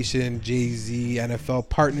Rock Nation Jay-Z NFL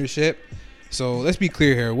partnership. So let's be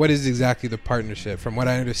clear here. What is exactly the partnership? From what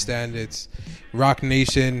I understand, it's Rock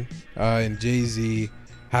Nation and Jay-Z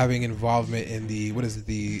having involvement in the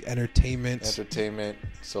entertainment,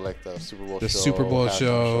 So like the Super Bowl the show, Super Bowl halftime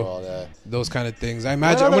show, all that. those kind of things. I What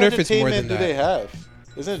imagine. I other wonder if it's more than entertainment do they that. have?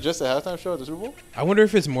 Isn't it just a halftime show at the Super Bowl? I wonder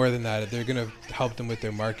if it's more than that. If they're gonna help them with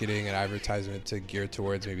their marketing and advertisement to gear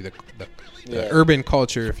towards maybe the Yeah. urban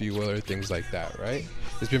culture, if you will, or things like that, right?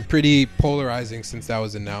 It's been pretty polarizing since that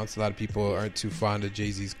was announced. A lot of people aren't too fond of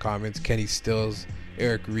Jay-Z's comments. Kenny Stills,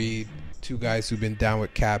 Eric Reed, two guys who've been down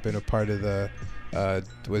with Cap and a part of the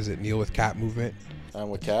Kneel with Cap movement. I'm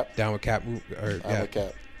with Cap. Down with Cap I'm with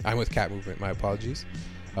Cap. I'm with Cap movement. My apologies.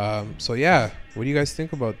 So yeah, what do you guys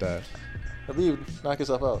think about that? Habeeb, knock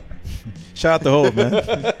yourself out. shout out to Hov, man. Yo,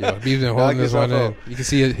 Habib's been Knock holding this one yourself in. You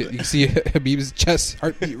can see Habib's chest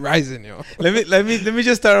heartbeat rising, yo. let me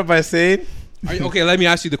just start off by saying, Okay, let me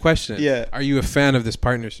ask you the question. Yeah. Are you a fan of this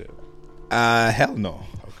partnership? hell no,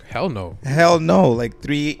 Okay. Hell no. hell no. Like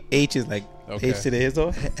 3 H's, like Okay. H to the his,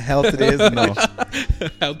 hell to the his, no.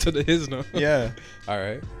 Hell to the his no. Yeah. All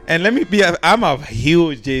right. And let me be, I'm a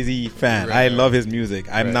huge Jay-Z fan. Right, I right. love his music.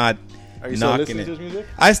 I'm Right. not Are you still knocking listening it. to his music?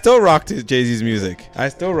 I still rock to Jay-Z's music. I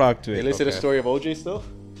still rock to They it. listen to Okay. the story of OJ still?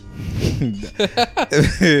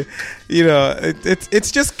 You know,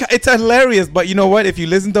 it's just, it's hilarious. But you know what? If you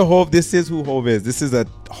listen to Hov, this is who Hov is. This is a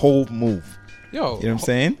Hov move. Yo, You know what I'm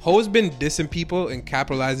saying? Ho's been dissing people and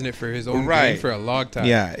capitalizing it for his own Right. gain for a long time.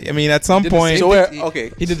 Yeah. I mean, at some Did the point, same So thing- where-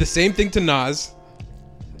 okay. He did the same thing to Nas,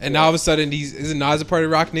 and now all of a sudden isn't Nas a part of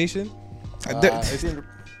Rock Nation? Is he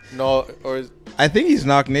no, or is, I think he's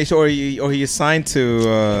Knock Nation, or he is signed to.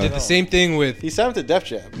 Did the same thing with. He signed to Def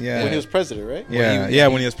Jam Yeah. when he was president, right? Yeah,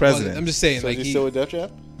 when he was president. Well, I'm just saying, So like is he still with Def Jam?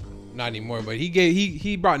 not anymore, but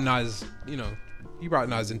he brought Nas, he brought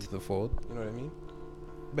Nas into the fold. You know what I mean?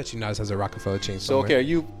 Bet you Nas has a Rockefeller chain So somewhere. okay, are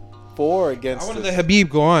you for or against? I wanted this? the Habib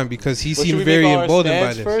go on because he Well, should seemed we very make our emboldened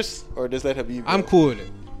by stance this. first, or just let Habib? I'm go? cool with it.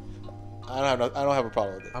 I don't have a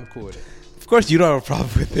problem with it. I'm cool with it. Of course, you don't have a problem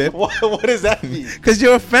with it. What does that mean? Because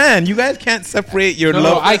you're a fan. You guys can't separate your No,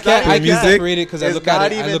 love I for can't music. separate it because I It's look at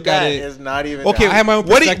not it. I even look that. at it. It's not even. Okay, I have my own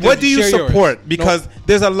what perspective. do you Share yours. support? Because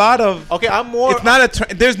there's a lot of. Okay, I'm more. It's not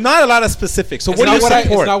there's not a lot of specifics. So It's what do you not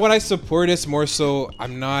support? It's not what I support. It's more so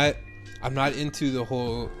I'm not into the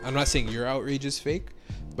whole. I'm not saying your outrage is fake,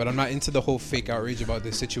 but I'm not into the whole fake outrage about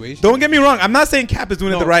this situation. Don't get me wrong. I'm not saying Cap is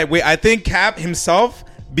doing it the right way. I think Cap himself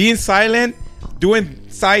being silent, doing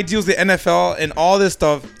side deals with the NFL and all this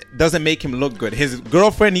stuff doesn't make him look good. His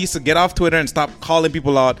girlfriend needs to get off Twitter and stop calling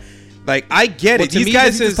people out. Like, I get Well, it. to These me, guys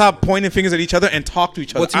this need to is- stop pointing fingers at each other and talk to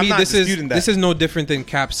each other. Well, to I'm me, not disputing that. this is no different than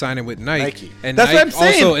Cap signing with Nike. And That's Nike what I'm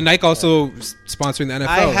saying. Also, and Nike also sponsoring the NFL.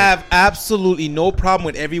 I have absolutely no problem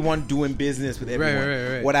with everyone doing business with everyone.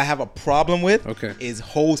 Right. What I have a problem with Okay. is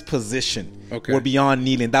Ho's position. Okay. We're beyond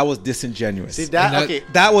kneeling. That was disingenuous. See that? And Okay,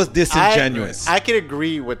 That was disingenuous. I can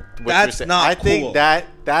agree with what you're That's saying. not I think cool.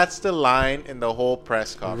 that's the line in the whole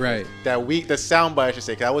press conference. Right. That week, the soundbite I should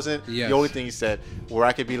say, because that wasn't Yes. the only thing he said. Where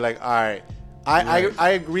I could be like, all right. I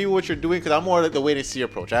agree with what you're doing because I'm more like the wait and see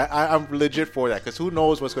approach. I'm legit for that because who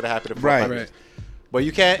knows what's going to happen in 4 Right. months. But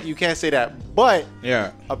you can't say that. But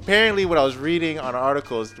Yeah. apparently, what I was reading on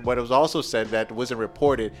articles, what it was also said that wasn't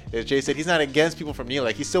reported is Jay said he's not against people from kneeling.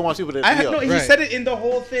 Like he still wants people to kneel. He Right. said it in the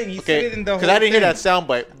whole thing. He said it in the whole because I didn't hear thing. that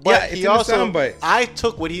soundbite. But Yeah, it's he in the also, soundbite. I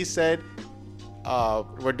took what he said.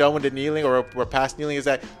 We're done with the kneeling, or we're past kneeling. Is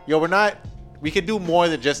that we're not? We can do more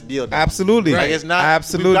than just kneel. Now. Absolutely. Like it's not.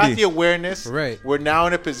 Absolutely. We got the awareness. Right. We're now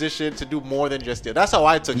in a position to do more than just kneel. That's how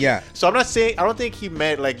I took it. Yeah. So I'm not saying. I don't think he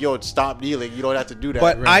meant like, yo, stop kneeling. You don't have to do that.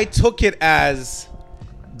 But I took it as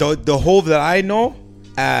the whole that I know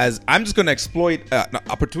as I'm just going to exploit an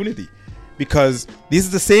opportunity because this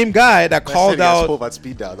is the same guy that called out. Hope on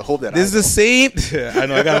speed down. The hope that This is the same. I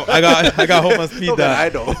know. I got home on speed Hope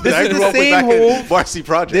that dial. I know. This I is grew the up with same back in Hove. Varsity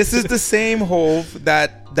Project. This is the same Hove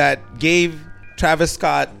that gave Travis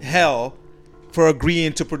Scott hell for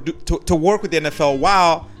agreeing to work with the NFL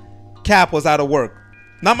while Cap was out of work.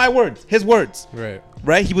 Not my words, his words.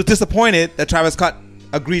 Right. He was disappointed that Travis Scott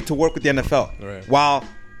agreed to work with the NFL. Right. While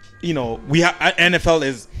NFL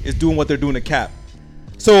is doing what they're doing to Cap.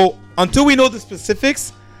 So until we know the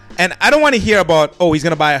specifics, and I don't want to hear about, he's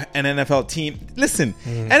going to buy an NFL team. Listen,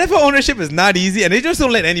 NFL ownership is not easy, and they just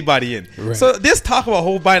don't let anybody in. Right. So this talk about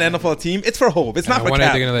Hove buying an NFL team, it's for Hove. It's not for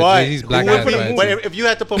Cap. But, Jay-Z's black who would ass put- buy a but team. if you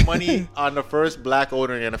had to put money on the first black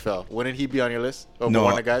owner in the NFL, wouldn't he be on your list? Or No.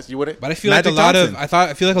 one of the guys? You wouldn't? But I feel Magic like a lot Johnson. of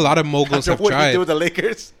I feel like a lot of moguls have what he tried. did with the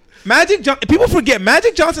Lakers? People forget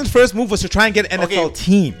Magic Johnson's first move was to try and get an NFL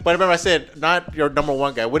team. But remember, I said not your number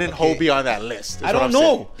one guy. Wouldn't Ho be on that list? is I what don't I'm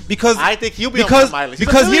know saying. because I think he'll be because on my list. He's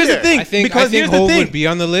a because here's the billionaire. thing. I think here's the Hov thing. would be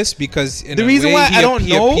on the list because in The a reason way why I don't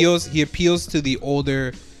know- he appeals to the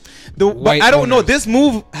older. But white I don't know. owners. This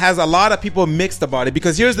move has a lot of people mixed about it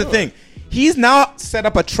because here's the thing. He's now set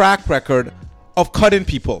up a track record of cutting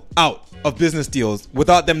people out of business deals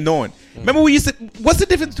without them knowing. Remember what's the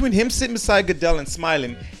difference between him sitting beside Goodell and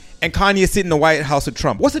smiling and Kanye sitting in the White House with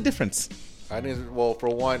Trump? What's the difference? For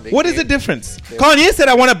one, What is the difference? Kanye said,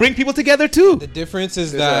 I want to bring people together too. The difference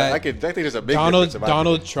is I that think there's a big Donald difference. in my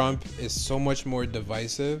opinion. Trump is so much more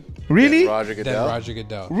divisive Really? Roger than Goodell. Roger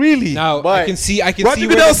Goodell. Really? Now I But can see Roger where they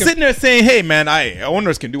Goodell's can- sitting there saying, hey, man,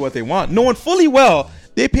 owners can do what they want. Knowing fully well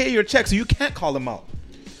they pay your check, so you can't call them out.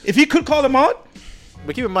 If he could call them out,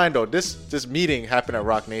 But keep in mind though, this meeting happened at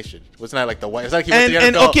Rock Nation. It's not like the white. It's like he and went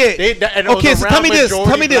to the NFL. okay, And it was okay. So a tell me round this. majority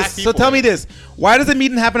Tell me black this. So people. tell me this. Why does the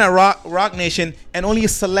meeting happen at Rock Nation and only a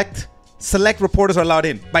select reporters are allowed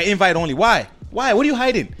in by invite only? Why? What are you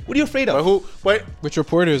hiding? What are you afraid But of? who? But which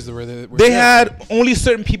reporters were there? They had only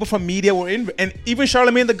certain people from media were in, and even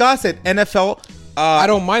Charlamagne the God said NFL. I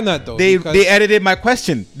don't mind that though. They because- edited my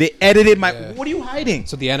question. They edited my. Yeah. What are you hiding?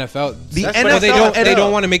 So the NFL. The But NFL they don't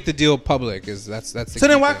NFL. want to make the deal public. That's the So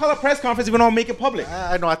then key why thing. call a press conference if we don't make it public?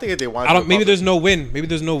 I know. I think if they want. I don't. Maybe there's no win. Maybe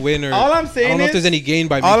there's no win. Or All I'm saying I don't know is, if there's any gain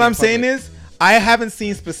by. All making I'm it saying public. is, I haven't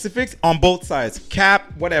seen specifics on both sides.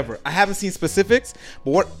 Cap, whatever. I haven't seen specifics,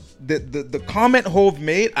 but what the comment Hove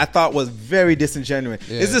made, I thought was very disingenuous.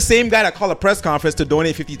 Yeah. This is the same guy that called a press conference to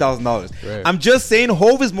donate $50,000. Right. I'm just saying,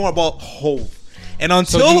 Hove is more about Hove, and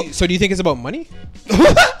until So do you think it's about money?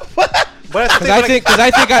 But Because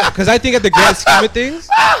I think at the grand scheme of things,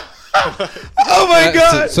 Oh my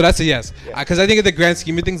God. So that's a yes. Because I think in the grand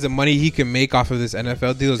scheme of things, the money he can make off of this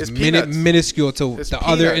NFL deal is It's peanuts. minuscule to It's the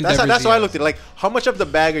peanuts. other endeavors. That's he how I has. looked at it. Like, how much of the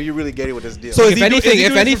bag are you really getting with this deal? So If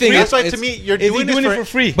anything, that's why to it's- me you're Is he doing doing this it for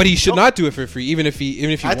free? But he should not do it for free, even if he I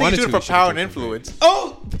think wanted he's doing to. it for power and influence.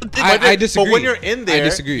 Oh, I disagree. But when you're in there, I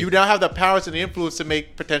disagree. you now have the powers and the influence to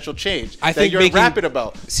make potential change. I that think you're making- rapid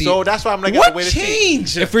about. See, so that's why I'm like, what wait to see.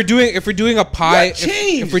 change? If we're doing a pie, What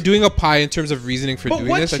change? if we're doing a pie in terms of reasoning for doing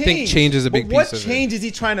this, I think change is a big But what piece of change is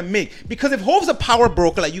he trying to make? Because if Hove's a power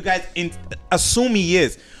broker, like you guys assume he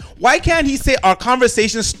is, why can't he say our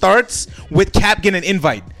conversation starts with Cap getting an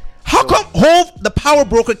invite? How come Hove, the power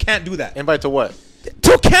broker, can't do that? Invite to what?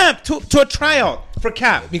 To camp, to a tryout for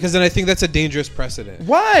Cap. it. Because then I think that's a dangerous precedent.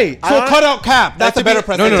 Why? So I- cut out Cap. That's to a better me-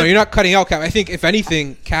 precedent. No, you're not cutting out Cap. I think if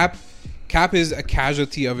anything, Cap is a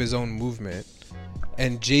casualty of his own movement,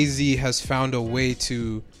 and Jay-Z has found a way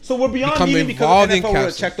to. So we're beyond become kneeling because involved the in NFL would have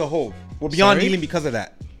Cap. checked the Hove. We're beyond Sorry? kneeling because of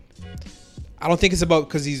that. I don't think it's about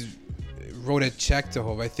because he's wrote a check to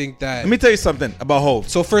Hove. I think that. Let me tell you something about Hove.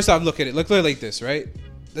 So first off, look at it. Look at it like this, right?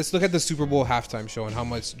 Let's look at the Super Bowl halftime show and how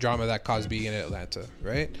much drama that caused being in Atlanta,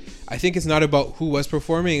 right? I think it's not about who was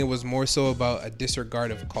performing. It was more so about a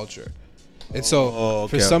disregard of culture. And so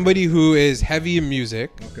for somebody who is heavy in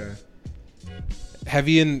music, Okay.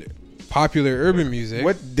 heavy in popular urban music,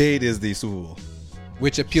 What date is the Super Bowl?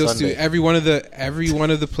 which appeals Sunday. to every one of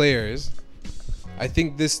the players, I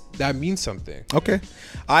think that means something. Okay.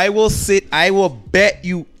 I will bet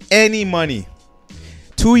you any money.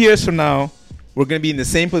 2 years from now, we're going to be in the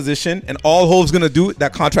same position, and all Hove's going to do,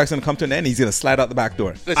 that contract's going to come to an end. He's going to slide out the back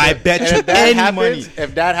door. Listen, I bet and you if that any happens, money.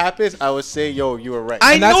 If that happens, I would say, yo, you were right.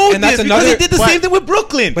 I And that's- know and that's this because he another- did the but- same thing with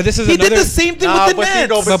Brooklyn. But this is he did another- the same thing Nah, with the but you Nets.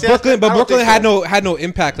 know, But see, Brooklyn, I don't Brooklyn think had so. no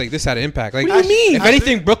impact like this. Had an impact. Like, What do you mean? If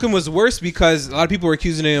anything, Brooklyn was worse because a lot of people were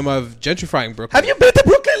accusing him of gentrifying Brooklyn. Have you been to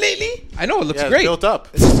Brooklyn lately? I know it looks Yeah, it's great. built up.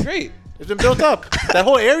 It looks great. It's been built up. That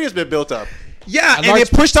whole area's been built up. Yeah, A and large-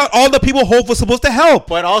 it pushed out all the people Hove was supposed to help.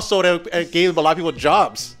 But also, it gave a lot of people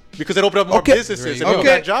jobs because it opened up more Okay. businesses and people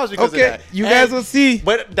Okay. got jobs because Okay. of that. You guys will see.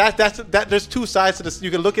 But there's two sides to this.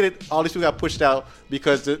 You can look at it. All these people got pushed out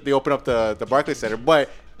because they opened up the Barclays Center.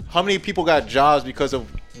 But how many people got jobs because of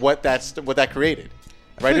what that created?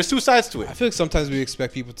 Right? There's two sides to it. I feel like sometimes we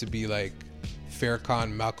expect people to be like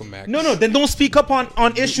Farrakhan, Malcolm X. No, then don't speak up on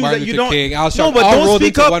issues Martin that you Luther don't. King, Al no, Sharpton, but all don't rolled speak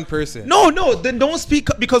into up. one person. No, then don't speak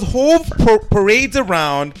up because Hove parades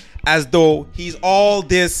around as though he's all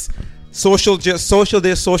this social this, social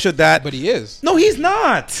that. But he is. No, he's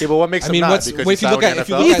not. Okay, but what makes I him mean, not? what's- Because what if he's you not look with at- the if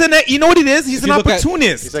you NFL? look You know what it is? He's If an you look at-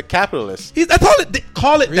 opportunist. He's a capitalist. That's all it.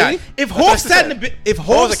 Call it Really? that. If That's what Hove I sat said. if Hove's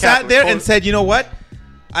Hove a sat there capitalist. and said, you know what,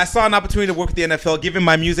 I saw an opportunity to work with the NFL, given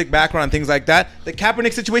my music background and things like that. The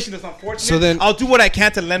Kaepernick situation is unfortunate. So then- I'll do what I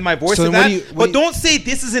can to lend my voice So to then what that. do you- what But do you- don't say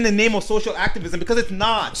this is in the name of social activism because it's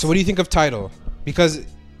not. So what do you think of Tidal? Because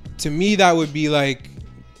to me that would be like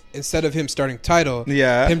instead of him starting Tidal,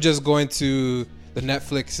 Yeah. him just going to the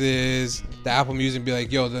Netflixes, the Apple Music, and be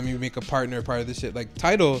like, "Yo, let me make a part of this shit." Like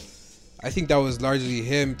Tidal, I think that was largely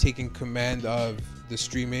him taking command of the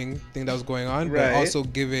streaming thing that was going on, Right. but also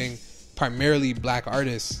giving primarily black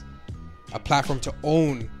artists a platform to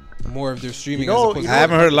own more of their streaming. You know- as opposed I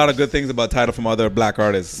haven't heard a lot of good things about Tidal from other black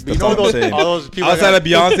artists. You That's know all I'm those- saying. all those people Outside that of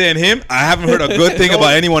Beyonce and him, I haven't heard a good thing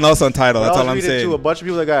about anyone else on Tidal. That's I all was I'm reading saying. too, a bunch of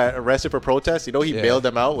people that got arrested for protests. You know, he Yeah. bailed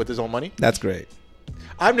them out with his own money. That's great.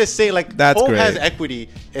 I'm just saying, like, That's Hove great. has equity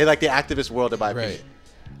in like the activist world, in my opinion. Right.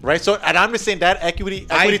 Right. So, and I'm just saying that equity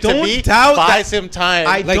I to don't me doubt buys that- him time.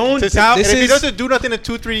 I don't to- doubt- And this if he is- doesn't do nothing in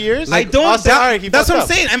 2-3 years, I don't I'll say, doubt. all right, he That's what I'm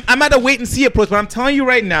fucked up. saying. I'm at a wait and see approach, but I'm telling you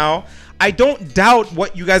right now, I don't doubt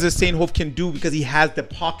what you guys are saying Hove can do because he has the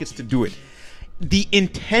pockets to do it. The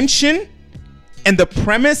intention and the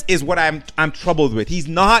premise is what I'm troubled with. He's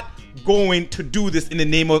not going to do this in the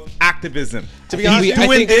name of activism. To be I think honest, we- I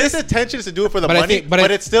doing think- this intention is to do it for the But I money, think- but but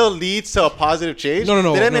I- it still leads to a positive change. No. At the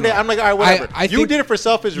end of the day, I'm like, all right, whatever. I You think- did it for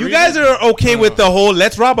selfish You reasons. guys are okay with the whole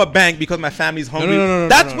let's rob a bank because my family's hungry. no,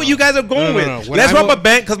 That's no, what no. you guys are going No, with. no. What Let's I'm rob o- a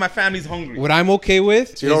bank because my family's hungry. What I'm okay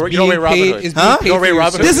with You don't- is you don't being rate Robin paid, Hood. is Huh? being You paid don't for rate your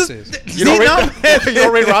Robin Hood? This is services. You don't see, rate, now- you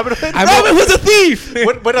don't rate Robin Hood? I'm- Robin Hood's a thief.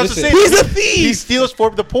 What else to Listen. say? He's a thief. He steals for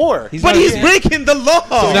the poor. He's But not a he's thief. breaking the law.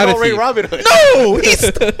 You not a don't rate thief. Robin Hood. No, he's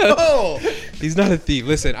no. He's not a thief.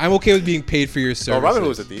 Listen, I'm okay with being paid for your services. Oh, Robin Hood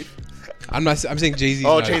was a thief. I'm not. I'm saying Jay-Z.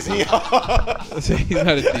 Oh, Jay-Z. He's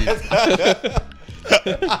not a thief.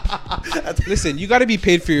 Listen, you got to be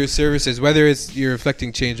paid for your services, whether it's you're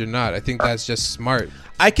reflecting change or not. I think that's just smart.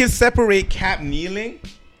 I can separate Cap kneeling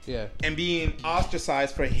Yeah. and being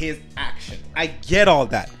ostracized for his action. I get all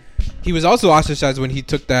that. He was also ostracized when he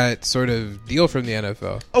took that sort of deal from the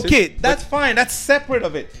NFL. Okay, that's fine. That's separate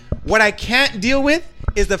of it. What I can't deal with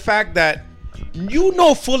is the fact that you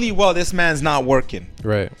know fully well this man's not working.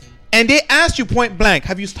 Right. And they asked you point blank,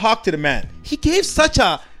 have you talked to the man? He gave such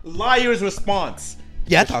a liar's response.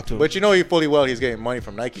 Yeah, I talked to him. But you know fully well he's getting money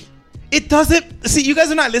from Nike. It doesn't. See, you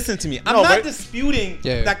guys are not listening to me. I'm not disputing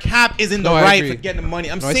that Cap is in the right for getting the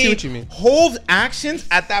money. I'm saying I see what you mean. Hove's actions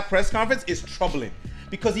at that press conference is troubling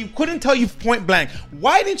because he couldn't tell you point blank.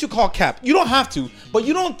 Why didn't you call Cap? You don't have to, but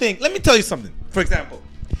you don't think. Let me tell you something. For example,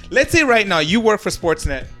 let's say right now you work for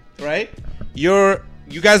Sportsnet, right? You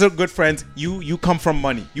guys are good friends. You come from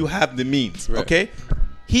money. You have the means, okay?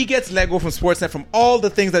 He gets let go from Sportsnet from all the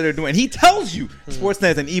things that they're doing. He tells you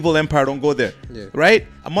Sportsnet is an evil empire. Don't go there, right?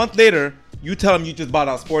 A month later, you tell him you just bought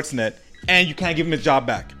out Sportsnet and you can't give him his job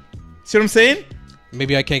back. See what I'm saying?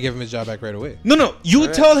 Maybe I can't give him his job back right away. No. You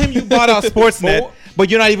tell him you bought out Sportsnet, but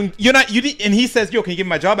and he says, "Yo, can you give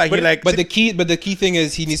me my job back?" But the key thing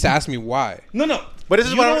is he needs to ask me why. No. But this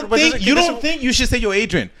is you don't think you should say, "Yo,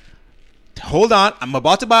 Adrian, hold on, I'm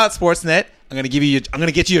about to buy out Sportsnet. I'm gonna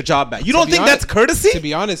get you your job back." You don't think that's courtesy? To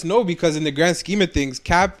be honest, no, because in the grand scheme of things,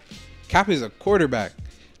 Cap is a quarterback.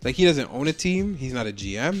 Like, he doesn't own a team. He's not a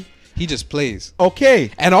GM. He just plays.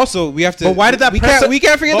 Okay. And also, we have to. But why did that we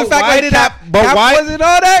can't forget the fact that Cap wasn't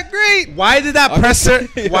all that great. Why did that presser?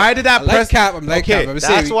 Why did that press? Cap. I'm like Cap.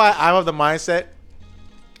 That's why I'm of the mindset.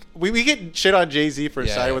 We get shit on Jay-Z for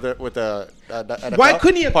siding with the NFL. Why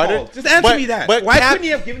couldn't he have called? Just answer me that. Why couldn't he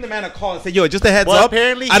have given the man a call and said, "Yo, just a heads up.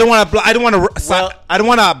 Apparently, I don't want to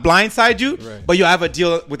blindside you, but you have a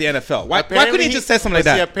deal with the NFL." Why couldn't he just say something like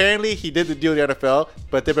that? Apparently, he did the deal with the NFL,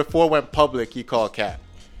 but then before it went public, he called Cap.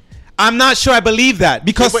 I'm not sure I believe that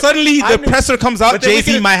because suddenly the presser comes out.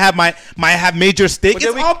 Jay-Z might have major stake. It's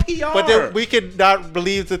all PR. But then we could not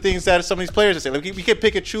believe the things that some of these players are saying. Like, we can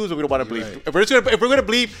pick and choose what we don't want to believe. Right. If we're gonna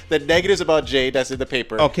believe the negatives about Jay that's in the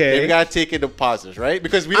paper, then we gotta take in the positives, right?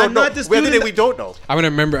 Because we don't know. We don't know. I'm gonna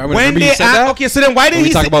remember you said that. Okay, so then why did we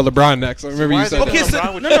talk about LeBron next? I remember you said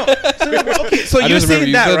that. Okay, so you're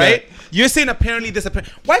saying that, right? You're saying apparently this.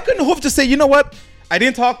 Why couldn't Hoof just say, "You know what? I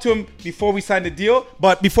didn't talk to him before we signed the deal,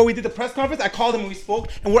 but before we did the press conference, I called him and we spoke,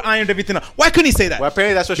 and we're ironed everything out." Why couldn't he say that? Well,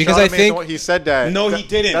 apparently that's what Charlamagne, he said that. No, he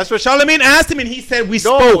didn't. That's what Charlamagne asked him, and he said we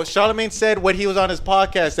spoke. No, Charlamagne said when he was on his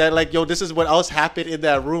podcast that, like, yo, this is what else happened in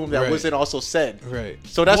that room that wasn't also said. Right.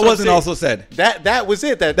 So that's what wasn't also said. That was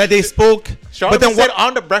it. That they spoke. Charlamagne said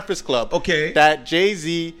on the Breakfast Club that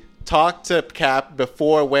Jay-Z talked to Cap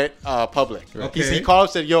before it went public. Okay. He called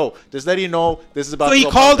and said, "Yo, just letting you know this is about." So he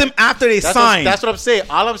called him after they signed. That's what I'm saying.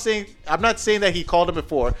 All I'm saying, I'm not saying that he called him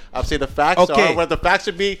before. I'm saying the facts are what the facts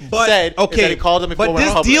should be said. Is that he called him before. But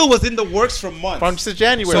this deal was in the works for months. From since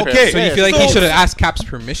January. So you feel like he should have asked Cap's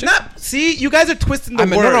permission? See, you guys are twisting the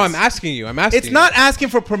words. No, I'm asking you. It's not asking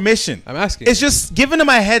for permission. I'm asking. It's just giving him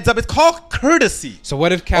a heads up. It's called courtesy. So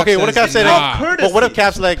what if Cap? Okay, what if Cap said? But what if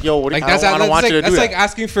Cap's like, "Yo, I don't want you to do that." That's like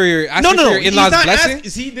asking for your in-laws blessing.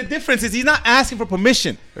 See, the difference is he's not asking for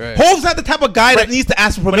permission. Hove's not the type of guy that needs to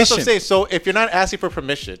ask for permission. But that's what I'm saying. So if you're not asking for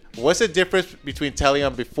permission, what's the difference between telling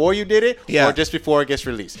him before you did it or just before it gets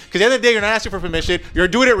released? Because at the end of the day, you're not asking for permission. You're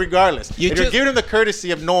doing it regardless. You're giving him the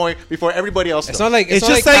courtesy of knowing before everybody else knows. It's not like it's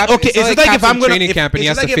just like if I'm going to training camp and he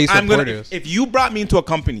has to face reporters. If you brought me into a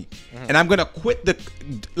company and I'm going to quit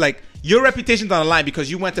your reputation's on the line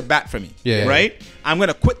because you went to bat for me, right? I'm going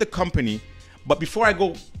to quit the company, but before I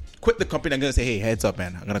go quit the company, I'm gonna say, "Hey, heads up,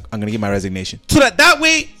 man. I'm gonna give my resignation." So that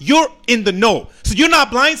way you're in the know. So you're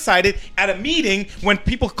not blindsided at a meeting when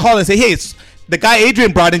people call and say, "Hey, it's the guy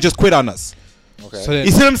Adrian brought in just quit on us." Okay. So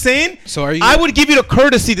you see what I'm saying? So are you? I would give you the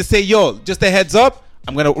courtesy to say, "Yo, just a heads up.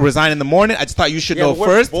 I'm gonna resign in the morning. I just thought you should know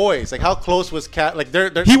first." Boys, like how close was Cat? Like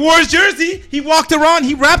they're he wore his jersey. He walked around.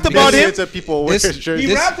 He rapped about him.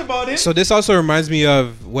 He rapped about him. So this also reminds me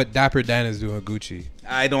of what Dapper Dan is doing with Gucci.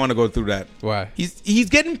 I don't want to go through that. Why? He's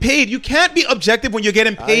getting paid. You can't be objective when you're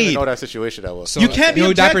getting paid. I didn't even know that situation that was. So you can't be objective. You know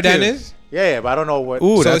who Dapper Dan is? Yeah, but I don't know what.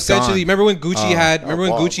 Ooh, so essentially, remember when Gucci Remember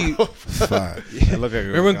when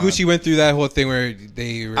Gucci went through that whole thing where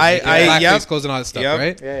they were blackface clothes and all that stuff,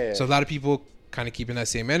 right? Yeah. So a lot of people kind of keeping that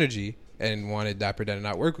same energy and wanted Dapper Dan to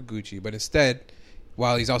not work with Gucci, but instead,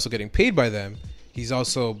 while he's also getting paid by them, he's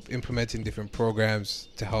also implementing different programs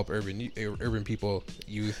to help urban people,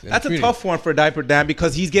 youth. That's a tough one for Dapper Dan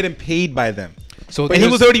because he's getting paid by them. But he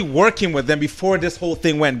was already working with them before this whole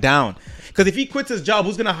thing went down. Because if he quits his job,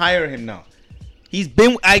 who's gonna hire him now?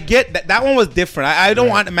 I get that. That one was different. I don't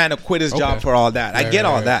want a man to quit his job for all that. I get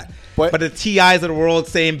all that. But the TIs of the world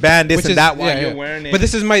saying ban this and that while you're wearing it. But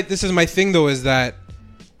this is my thing though, is that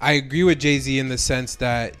I agree with Jay-Z in the sense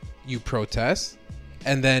that you protest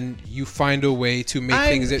and then you find a way to make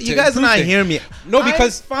things. You guys are not hearing me. No,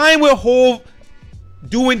 because I'm fine with Hov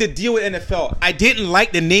doing the deal with NFL. I didn't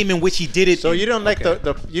like the name in which he did it. So you don't like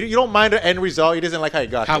you don't mind the end result. You doesn't like how he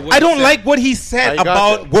got there. I don't like what he said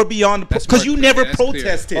about we're beyond because you never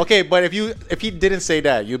protested. Okay, but if he didn't say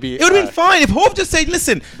that, you'd be. It would have been fine if Hope just said,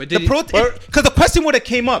 "Listen, because the question would have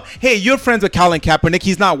came up. Hey, you're friends with Colin Kaepernick.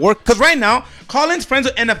 He's not working because right now Colin's friends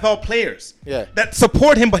with NFL players that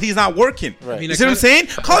support him, but he's not working. Right. You see what I'm saying?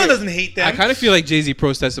 Colin doesn't hate them. I kind of feel like Jay-Z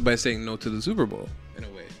protested by saying no to the Super Bowl in a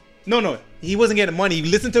way. No, he wasn't getting money.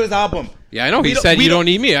 Listen to his album. Yeah, I know. He said, "You don't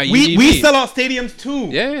need me. We sell out stadiums too."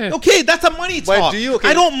 Yeah. Okay, that's a money talk. But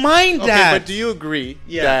I don't mind that. But do you agree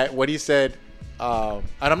that what he said? And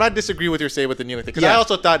I'm not disagreeing with your say with the kneeling thing because I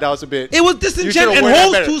also thought that was a bit. It was disingenuous and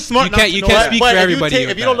Ho's too smart. You can't speak for everybody.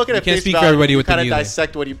 If you don't look at it face value, you kind of kneeling.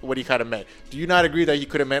 dissect what he kind of meant. Do you not agree that he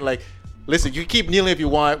could have meant like, listen, you keep kneeling if you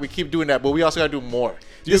want, we keep doing that, but we also got to do more.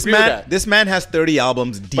 Do you agree with that? This man has 30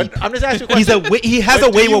 albums deep. But I'm just asking you a question. He has a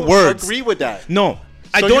way with words. Agree with that? No,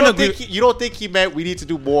 I so don't agree. You don't think he meant we need to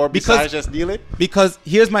do more besides just kneeling? Because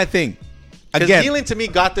here's my thing. Again, kneeling to me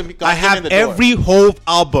got them. I have every Hove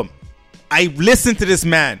album. I listen to this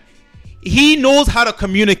man. He knows how to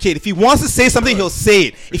communicate. If he wants to say something, he'll say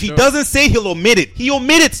it. If he doesn't say it, he'll omit it. He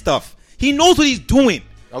omitted stuff. He knows what he's doing.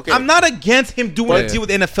 Okay. I'm not against him doing a deal with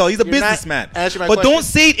NFL. He's a businessman. But don't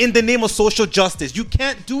say it in the name of social justice. You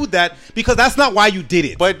can't do that because that's not why you did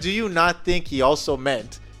it. But do you not think he also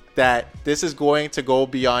meant that this is going to go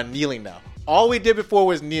beyond kneeling now? All we did before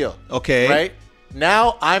was kneel. Okay. Right?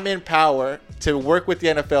 Now I'm in power to work with the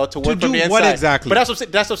NFL to work from the inside. What exactly? But that's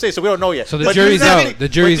what I'm saying. So we don't know yet. So the jury's out. The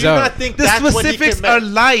jury's out. The specifics are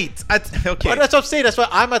light. Okay. But that's what I'm saying. That's why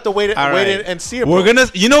I'm at the wait and see it. We're gonna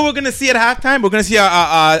see at halftime. We're gonna see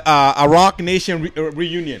a Rock Nation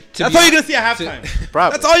reunion. That's all you're gonna see at halftime.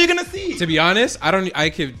 That's all you're gonna see. To be honest, I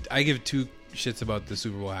give two shits about the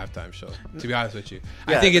Super Bowl halftime show. To be honest with you,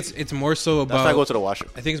 I think it's more so about. That's why I go to the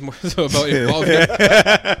washroom. I think it's more so about involving.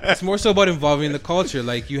 It's more so about involving the culture.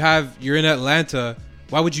 Like you're in Atlanta.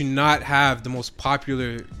 Why would you not have the most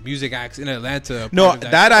popular music acts in Atlanta? No,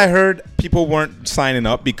 that I heard people weren't signing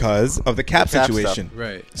up because of the cap situation. Stuff.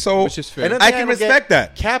 Right. So which is fair. I can respect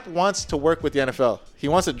that. Cap wants to work with the NFL. He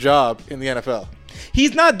wants a job in the NFL.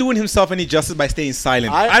 He's not doing himself any justice by staying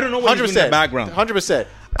silent. I don't know what he's doing in the background. 100%.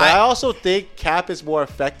 But I also think Cap is more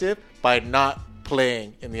effective by not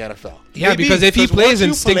playing in the NFL. Yeah, maybe, because if he plays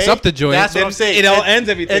and stinks up the joint, that's what I'm saying. It all ends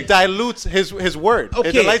everything. It dilutes his word. Okay.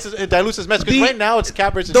 It dilutes his message. Because right now it's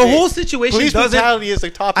Cap versus the whole situation. Police brutality is the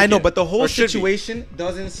topic. I know, but the whole situation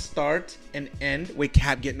doesn't start and end with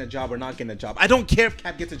Cap getting a job or not getting a job. I don't care if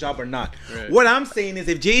Cap gets a job or not. Right. What I'm saying is,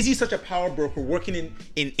 if Jay-Z is such a power broker working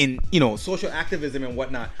in social activism and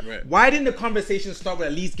whatnot, why didn't the conversation start with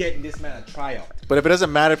at least getting this man a tryout? But if it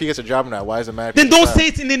doesn't matter if he gets a job or not, why does it matter? Then don't say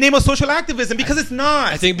it's in the name of social activism because it's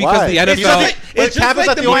not. I think because the NFL.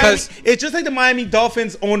 It's just like the Miami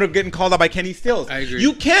Dolphins owner getting called out by Kenny Stills. I agree.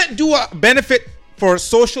 You can't do a benefit for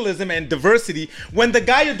socialism and diversity when the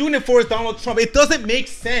guy you're doing it for is Donald Trump. It doesn't make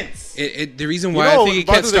sense. The reason why I think it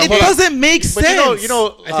can't start. It doesn't make sense. I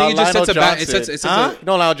think it just sets a bad. You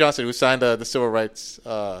know Lionel Johnson, who signed the civil rights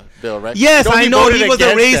bill, right? Yes, I know he was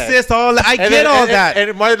a racist. I get all that.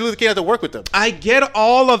 And Martin Luther King had to work with them. I get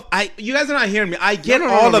all of. You guys are not hearing me. I get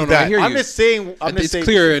all of that. I'm just saying. It's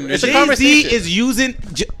clear. It's a conversation.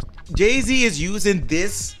 Jay-Z is using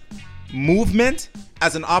this movement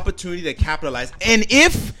as an opportunity to capitalize. And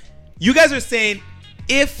if you guys are saying,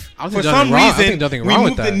 if for some reason we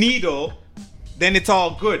move the needle, then it's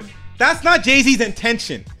all good. That's not Jay-Z's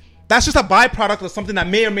intention. That's just a byproduct of something that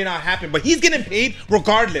may or may not happen. But he's getting paid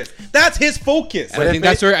regardless. That's his focus. And I think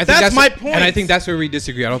that's my point. And I think that's where we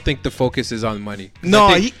disagree. I don't think the focus is on money.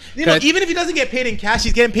 No, even if he doesn't get paid in cash,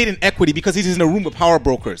 he's getting paid in equity because he's in a room with power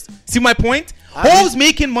brokers. See my point? Ho's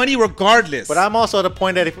making money regardless. But I'm also at the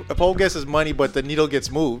point that if Ho gets his money, but the needle gets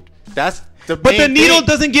moved, that's the main But the needle thing.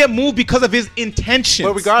 Doesn't get moved because of his intentions.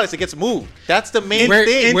 But regardless, it gets moved. That's the main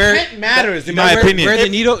thing. Intent matters, in my opinion. Where the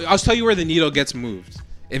needle, I'll tell you where the needle gets moved.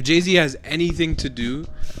 If Jay-Z has anything to do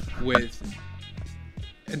with,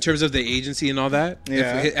 in terms of the agency and all that,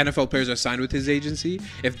 if NFL players are signed with his agency,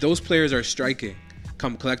 if those players are striking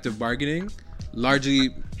come collective bargaining,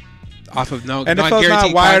 largely off of not NFL's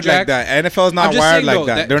not wired like that. NFL's not wired like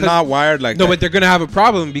that. They're not wired like that. No, but they're going to have a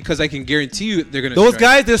problem because I can guarantee you they're going to Those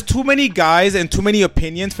guys, there's too many guys and too many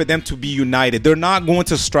opinions for them to be united. They're not going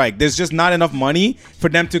to strike. There's just not enough money for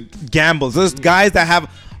them to gamble. There's guys that have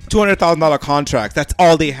 $200,000 contracts. That's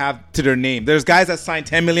all they have to their name. There's guys that sign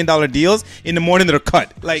 $10 million deals. In the morning, they're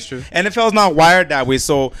cut. Like, NFL's not wired that way.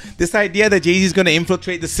 So this idea that Jay-Z's going to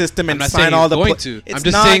infiltrate the system and sign all the I'm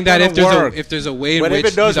just saying that if there's a way in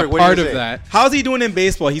which he's a part of that. How's he doing in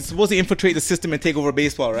baseball? He's supposed to infiltrate the system and take over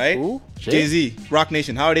baseball, right? Who? Jay-Z, Rock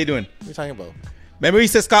Nation. How are they doing? What are you talking about? Remember he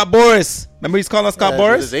said Scott Boras. Remember he's calling us Scott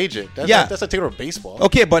Boras? His agent. That's not taking over baseball.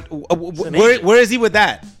 Okay, but where is he with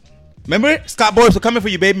that? Remember Scott Boras was coming for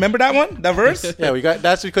you, baby. Remember that one? That verse? Yeah,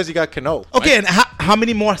 that's because you got Cano. Okay, and how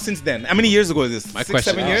many more since then? How many years ago is this? My 6,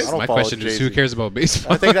 7 years? My question is, who cares about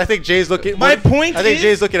baseball? I think Jay's looking. My point I think is,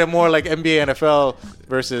 Jay's looking at more like NBA, NFL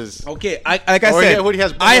versus. Okay, I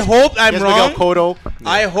said, I hope I'm wrong. Cotto.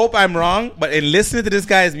 I hope I'm wrong, but in listening to this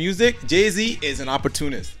guy's music, Jay-Z is an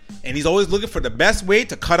opportunist, and he's always looking for the best way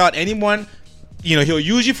to cut out anyone. You know, he'll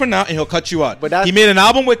use you for now and he'll cut you out. But he made an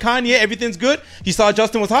album with Kanye. Everything's good. He saw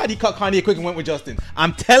Justin was hot. He cut Kanye quick and went with Justin.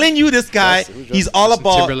 I'm telling you, this guy, he's all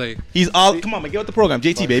about. Timberlake. He's all. Come on, man, get with the program,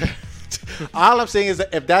 JT, baby. All I'm saying is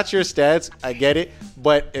that if that's your stats, I get it.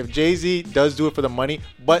 But if Jay-Z does do it for the money,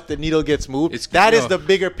 but the needle gets moved, that is the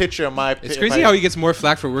bigger picture in my opinion. It's crazy how he gets more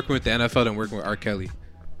flack for working with the NFL than working with R. Kelly.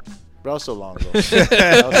 Bro, so long ago.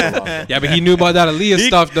 Yeah, but he knew about that Aaliyah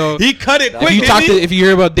stuff, though. He cut it quick. If you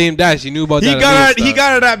hear about Dame Dash, he knew about that Aaliyah stuff. He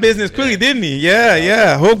got out of that business quickly, didn't he?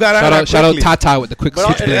 Yeah. Hope got out of that Shout out Tata with the quick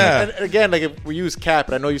switch. And again, like if we use Cap,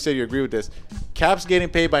 and I know you said you agree with this, Cap's getting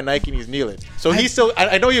paid by Nike and he's kneeling. So he's still,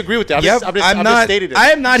 I know you agree with that. I'm just stating it. I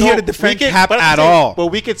am not here to defend Cap at all. But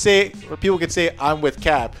we could say, or people could say, I'm with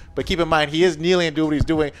Cap. But keep in mind, he is kneeling and doing what he's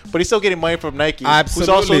doing, but he's still getting money from Nike, who's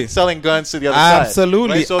also selling guns to the other side.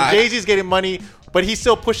 Absolutely. Right? So Jay-Z's getting money, but he's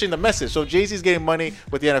still pushing the message. So Jay-Z's getting money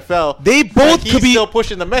with the NFL. They both could be still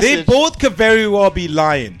pushing the message. They both could very well be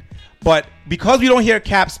lying. But because we don't hear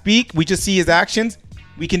Cap speak, we just see his actions.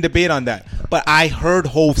 We can debate on that. But I heard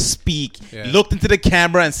Hov speak, looked into the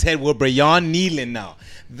camera and said, we're beyond kneeling now.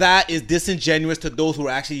 That is disingenuous to those who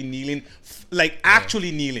are actually kneeling,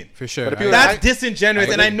 actually kneeling. For sure. That's disingenuous.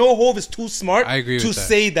 And I know Hov is too smart to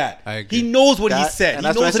say that. I agree. He knows what he said. He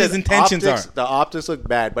knows what his intentions are. The optics look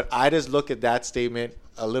bad, but I just look at that statement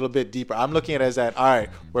a little bit deeper. I'm looking at it as that, all right,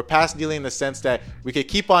 we're past kneeling in the sense that we could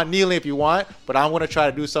keep on kneeling if you want, but I'm going to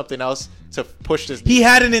try to do something else to push this. He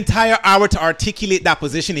had an entire hour to articulate that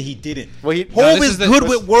position and he didn't. Well, Hov is good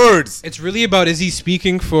with words. It's really about, is he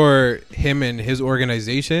speaking for him and his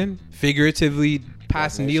organization, figuratively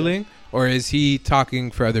past kneeling, or is he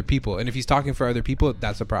talking for other people? And if he's talking for other people,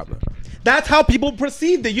 that's a problem. That's how people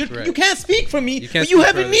perceive that. You can't speak for me, but you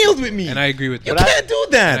haven't kneeled with me. And I agree with that. You can't do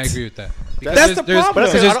that. And I agree with that. That's the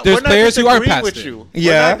problem. There's players who are past it.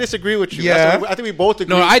 We're not disagree with you. Yeah. I think we both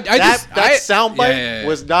agree. No, that soundbite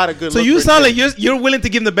was not a good. So you sound like you're willing to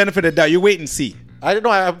give him the benefit of the doubt. You wait and see. I don't know.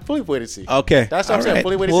 I'm fully waiting to see. Okay, that's what I'm saying.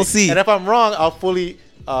 Fully waiting to see. And if I'm wrong, I'll fully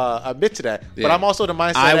admit to that. But I'm also the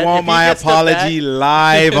mindset. I want my apology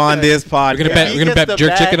live on this podcast. We're gonna bet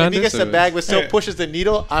jerk chicken on this. If he gets the bag but still pushes the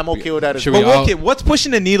needle, I'm okay with that as well. well. Okay, what's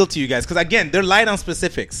pushing the needle to you guys? Because again, they're light on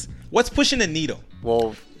specifics. What's pushing the needle?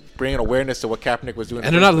 Well, bringing awareness to what Kaepernick was doing.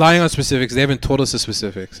 And they're not lying on specifics. They haven't told us the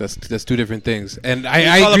specifics. That's two different things. And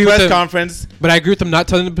I agree with them. Conference. But I agree with them not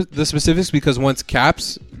telling the specifics because once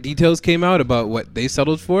Cap's details came out about what they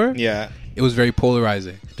settled for, it was very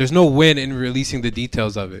polarizing. There's no win in releasing the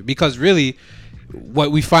details of it because really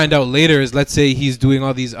what we find out later is, let's say he's doing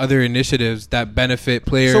all these other initiatives that benefit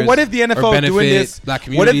players. So what if the NFL is doing this? Black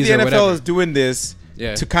What if the NFL NFL is doing this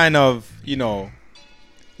to kind of,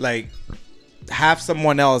 have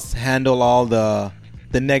someone else handle all the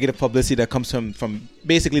negative publicity that comes from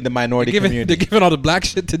basically the minority community? They're giving all the black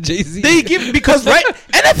shit to Jay-Z. Because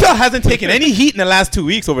NFL hasn't taken any heat in the last 2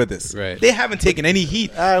 weeks over this. Right. They haven't taken any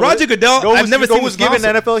heat. Roger Goodell, I've never seen who's giving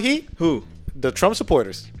NFL heat. Who? The Trump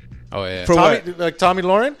supporters. Oh yeah. For what? Like Tommy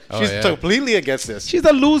Lauren, she's completely against this. She's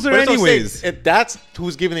a loser anyways. That's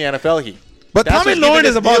who's giving the NFL heat. But Tommy Lauren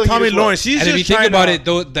is about Tommy Lauren. She's and just if you think about it,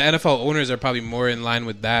 though, the NFL owners are probably more in line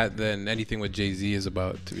with that than anything what Jay-Z is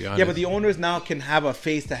about, to be honest. Yeah, but the owners now can have a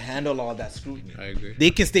face to handle all that scrutiny. I agree.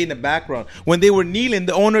 They can stay in the background. When they were kneeling,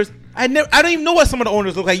 the owners, I don't even know what some of the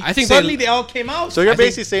owners look like. I think suddenly they all came out. So you're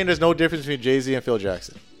basically saying there's no difference between Jay-Z and Phil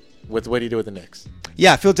Jackson with what he did with the Knicks.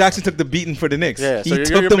 Yeah, Phil Jackson took the beating for the Knicks. Yeah, so he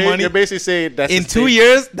took the money. You're basically saying that in 2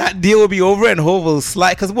 years that deal will be over and Hov will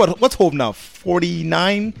slide. Because what's Hov now?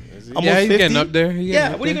 49. Yeah, he's getting up there. What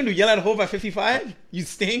are you gonna do? Yell at Hov at 55? You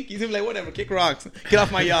stink. He's gonna be like, whatever, kick rocks, get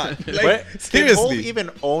off my yacht. Seriously, can Hov even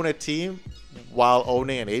own a team while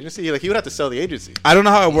owning an agency? He would have to sell the agency. I don't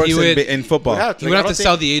know how it works in football. He would have to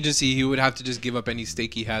sell the agency. He would have to just give up any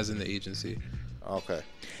stake he has in the agency. Okay.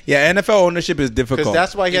 Yeah, NFL ownership is difficult. Because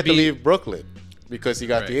that's why he had to leave Brooklyn. because he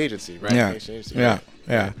got Right. the agency, right? Yeah. Agency, Yeah.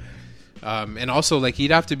 right. Yeah. And also, like,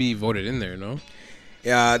 he'd have to be voted in there, no?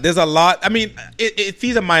 Yeah, there's a lot. I mean, if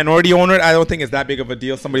he's a minority owner, I don't think it's that big of a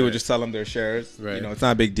deal. Somebody would just sell him their shares. Right. You know, it's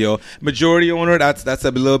not a big deal. Majority owner, that's a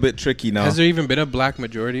little bit tricky now. Has there even been a black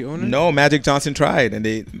majority owner? No, Magic Johnson tried, and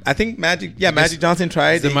Magic Johnson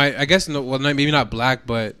tried. I guess no. Well, maybe not black,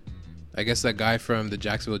 but I guess that guy from the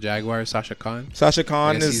Jacksonville Jaguars, Sasha Khan. Sasha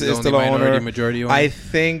Khan I guess is he's the still only an owner. majority owner. I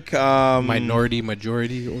think Minority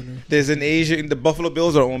majority owner. there's an Asian. The Buffalo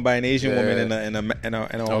Bills are owned by an Asian Yeah. woman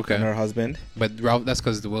and Okay. her husband. But Ralph, that's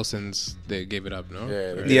because the Wilsons, they gave it up, no? Yeah,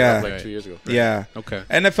 Or- they Yeah. got like Right. 2 years ago. Yeah. Okay.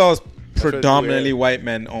 NFL is what they do, predominantly yeah. white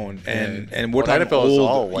men owned, and we're Well, talking NFL is all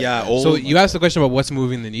old. white Yeah, men. old. So you asked the question about what's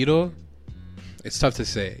moving the needle. It's tough to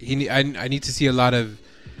say. I need to see a lot of.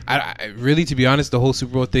 I really, to be honest, the whole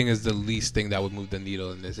Super Bowl thing is the least thing that would move the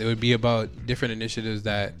needle in this. It would be about different initiatives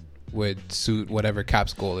that would suit whatever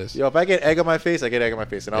Cap's goal is. Yo, if I get egg on my face, I get egg on my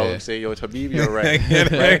face, and Yeah. I'll say, "Yo, Habeeb, you're right."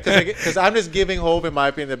 Right. Because I'm just giving hope, in my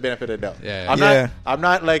opinion, the benefit of the doubt. Yeah. I'm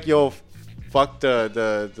not like, yo, fuck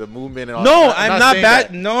the movement and all. No, I'm not saying bad.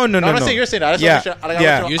 that. No. I'm not saying you're saying that. I just Yeah. want to make sure, like, I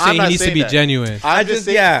Yeah. want You're I'm saying not he needs to saying be that. genuine. I'm just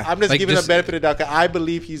saying, yeah. I'm just Like, giving just- the benefit of the doubt. 'Cause I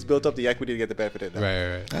believe he's built up the equity to get the benefit of the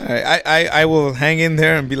doubt. Right. All right, I will hang in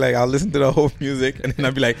there and be like, I'll listen to the whole music, and then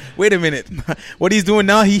I'll be like, wait a minute, what he's doing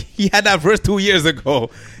now? He had that verse 2 years ago.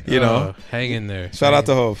 You know. Hang in there. Shout out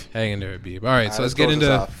to Hove. Hang in there, Habib. All right, so let's let's get close into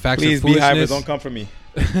this off. facts Please or be hyper. foolishness. Don't come for me.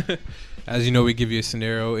 As you know, we give you a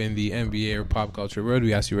scenario in the NBA or pop culture world.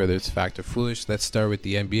 We ask you whether it's fact or foolish. Let's start with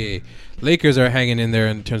the NBA. Lakers are hanging in there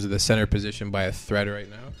in terms of the center position by a thread right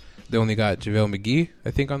now. They only got JaVale McGee,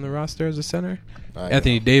 I think, on the roster as a center.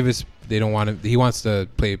 Anthony Davis, they don't want him. He wants to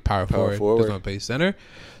play power forward. Doesn't want to play center.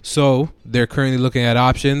 So they're currently looking at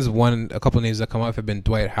options. A couple names that come up have been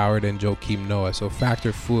Dwight Howard and Joakim Noah. So fact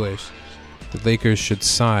or foolish, the Lakers should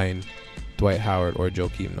sign Dwight Howard or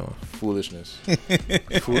Joakim Noah. Foolishness.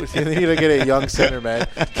 Foolish. You need to get a young center, man.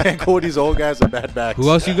 Can't go with these old guys with bad backs. Who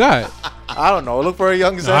else you got? I don't know. Look for a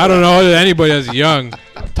young center. I don't know anybody that's young.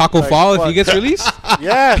 Taco Fall if he fuck. gets released.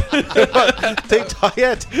 Yeah.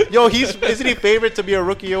 Yo, isn't he favorite to be a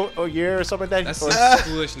rookie a year or something like that? That's Or- just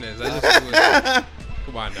foolishness. That's just foolishness.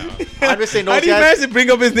 Come on now. I'm just saying How those do you guys. manage to bring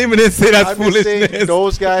up his name and then say that's I'm just saying foolishness?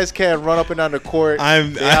 those guys can't run up and down the court. They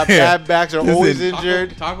have I- bad backs. They're Listen, always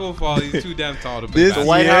injured. Taco Fall, he's too damn tall to play This basketball.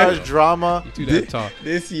 White Yeah. House drama. He's too damn tall.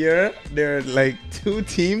 This year, there are like two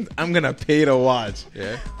teams I'm going to pay to watch.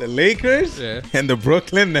 Yeah. The Lakers Yeah. and the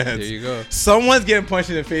Brooklyn Nets. There you go. Someone's getting punched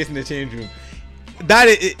in the face in the change room.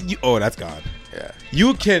 That's God. Yeah.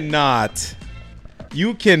 You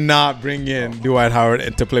cannot bring in Dwight Howard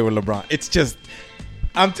and to play with LeBron. It's just,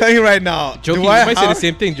 I'm telling you right now. Joakim, you Dwight might say the Howard-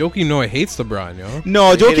 same thing. Joakim Noah hates LeBron, yo.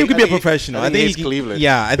 No, Joakim could be a I think- professional. I think he he hates can- Cleveland.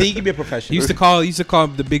 Yeah, I think he could be a professional. He used to call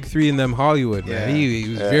him the big three in them Hollywood, man. Yeah. He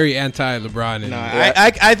was very anti LeBron. No, Yeah.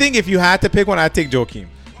 I think if you had to pick one, I'd take Joakim.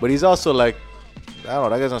 But he's also like, I don't know.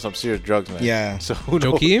 That guy's on some serious drugs, man. Yeah. So who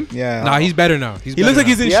knows? Joakim? Yeah. Nah, he's better now. He looks like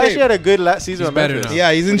he's in He shape. actually had a good season He's with better Memphis. now.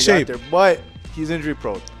 Yeah, he's in when he got shape. there. But he's injury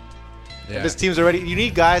prone. Yeah. This team's already. You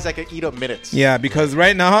need guys that can eat up minutes. Yeah, because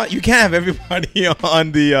right now you can't have everybody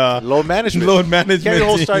on the Load management. load management. Can't be a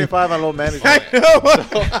whole team. starting five on load management. I know.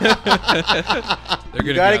 They're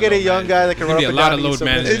You gotta get a young guy that can run There's up gonna and be a lot of down and eat load some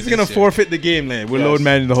management. minutes. It's gonna this year. forfeit the game, man. We're Yes. load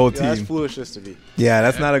managing the whole Yeah, that's team. foolishness to be. Yeah,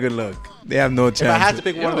 that's not a good look. They have no If I had chance. to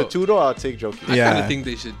pick one of Yo. the two, though, I'll take Joakim. I Yeah. kind of think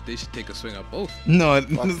they should take a swing at both. No,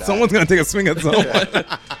 that. someone's gonna take a swing at someone.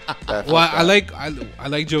 Well, I like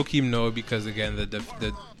Joakim Noah because again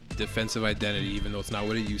the defensive identity, even though it's not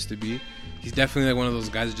what it used to be, he's definitely like one of those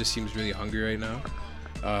guys that just seems really hungry right now.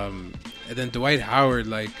 And then Dwight Howard,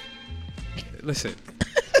 like, listen,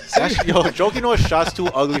 Yo, Joakim Noah's shot's too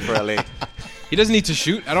ugly for LA. he doesn't need to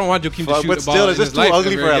shoot. I don't want Joakim to But shoot the still, ball. it's in just his too life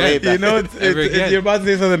ugly ever for LA, again. man. You know, Ever again. you're about to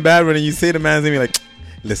say something bad, but then you say the man's name, you're like,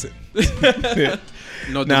 listen.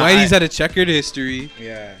 No, Nah, Dwight, he's had a checkered history,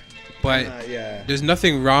 Yeah. but Yeah. there's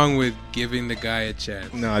nothing wrong with giving the guy a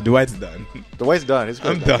chance. No, Dwight's done. Dwight's done. His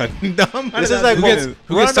I'm career's done. This is like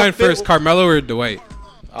Who gets signed first, Carmelo or Dwight?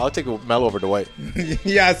 I'll take Melo over Dwight.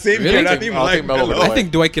 Yeah, same Really? here. Not I'll even take like Melo over Melo. I Dwight.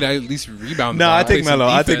 think Dwight could at least rebound. No, the ball, I take play some Melo.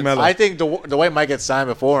 I take defense. Melo. I think Dwight might get signed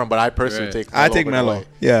before him, but I personally Right. take. I take over Melo. Dwight.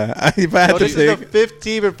 Yeah, if I had Yo, to this is the take. fifth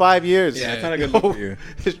team in 5 years. Yeah, it's not a good Yo, look for you.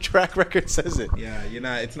 His track record says it. Yeah,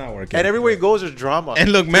 it's not working. And everywhere he goes, there's drama.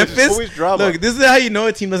 And look, There's Memphis. always drama. Look, this is how you know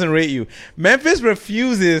a team doesn't rate you. Memphis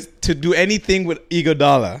refuses to do anything with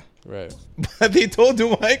Iguodala, Right. but they told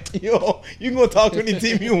Dwight, "Yo, you can go talk to any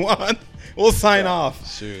team you want. We'll sign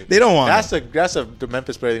off." Shoot. They don't want. that's the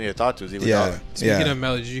Memphis player they need to talk to. Is even yeah, Speaking yeah. of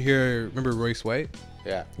Melo, did you remember Royce White?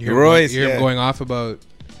 yeah. You hear Royce, you hear yeah. him going off about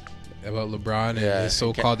LeBron and Yeah. his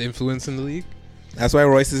so-called influence in the league. That's why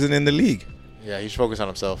Royce isn't in the league. Yeah, he's focused on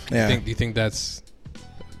himself. Yeah. Do you think that's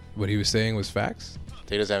what he was saying was facts?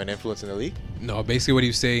 He doesn't have an influence in the league. No, basically what he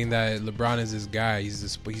was saying that LeBron is this guy.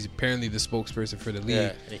 He's apparently the spokesperson for the league, Yeah,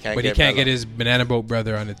 and he can't but get he can't Melo. get his banana boat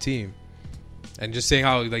brother on the team. And just saying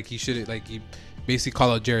how like he should he basically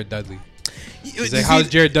call out Jared Dudley. He's like, how's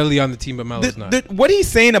Jared Dudley on the team but Melo's not? What he's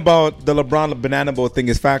saying about the LeBron banana boat thing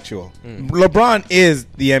is factual. LeBron is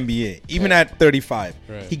the NBA, even at 35.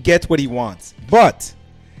 Right. He gets what he wants. But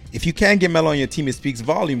if you can't get Melo on your team, it speaks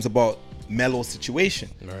volumes about Melo's situation.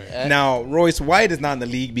 Right. Now, Royce White is not in the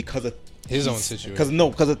league because of His own situation.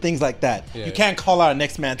 Because of things like that. Yeah. You can't call out a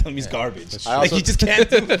next man, tell him he's garbage. That's Like, true. you just can't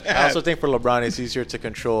do that. I also think for LeBron, it's easier to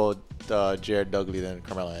control Jared Dudley than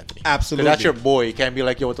Carmelo Anthony. Absolutely. Because that's your boy. You can't be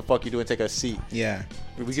like, yo, what the fuck you doing? Take a seat. Yeah.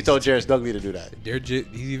 We can tell Jared Dudley to do that.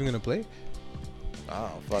 He's even gonna play. Oh,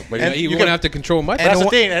 fuck. But And He you won't can, have to control much. but that's and the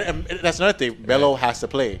what- thing. And that's another thing. Melo has to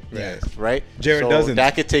play. Yeah. Right? Jared so doesn't.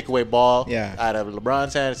 That could take away ball Yeah. out of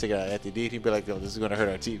LeBron's hands. Take it out of Anthony D. He'd be like, yo, this is going to hurt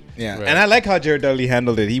our team. Yeah. Right. And I like how Jared Dudley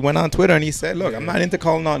handled it. He went on Twitter and he said, look, I'm not into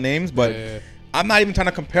calling out names, but Yeah. I'm not even trying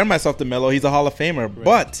to compare myself to Melo. He's a Hall of Famer.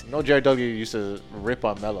 But, No, Jared Dudley used to rip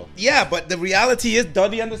on Melo. yeah, but the reality is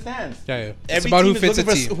Dudley understands. Yeah. It's Every about team who is fits a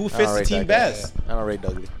looking for team. who I fits don't the rate team that guy. best. I don't rate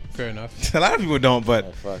Dudley. Fair enough. A lot of people don't, but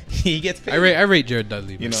Oh, fuck. he gets paid. I rate Jared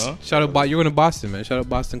Dudley. Man. You know? Shout out, you're going to Boston, man. Shout out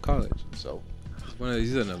Boston College. So,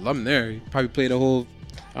 He's an alum there. He probably played a whole,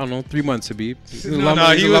 3 months, Habib. He's an No, alum- no,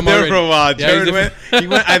 he's he an was alum there already. for a while. Yeah, Jared he's went, he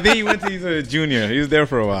went. I think he went to. He's a junior. He was there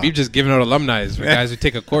for a while. Habib just giving out alumni for guys who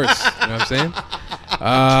take a course. You know what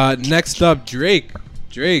I'm saying? Next up, Drake,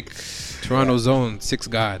 Toronto Zone, 6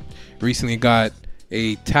 God. Recently got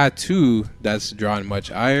a tattoo that's drawn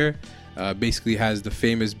much ire. Basically has the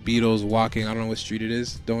famous Beatles walking. I don't know what street it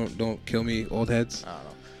is. Don't kill me, old heads. I don't know.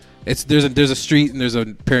 It's there's a street and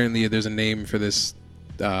apparently there's a name for this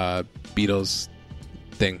Beatles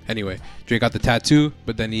thing. Anyway, Drake got the tattoo,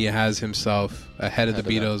 but then he has himself ahead of the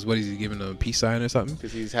Ahead of Beatles. What is he giving them, a peace sign or something?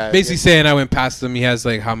 Because he's had Basically saying I went past them. He has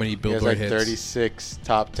like how many he has Billboard like hits? 36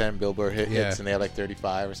 top 10 Billboard hits, Yeah. and they had like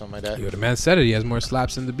 35 or something like that. Yo, the man said it. He has more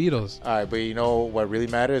slaps than the Beatles. All right, but you know what really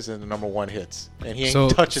matters is the number 1 hits, and he ain't So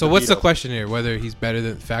touching. what's the Beatles. question here? Whether he's better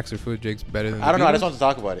than facts or food? Drake's better than. I don't know. The I Beatles? just want to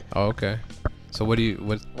talk about it. Oh, okay. So what?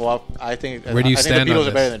 Well, I think Where do you I think stand the on Beatles are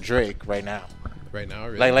this? better than Drake right now. Right now,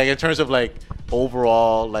 really? Like in terms of like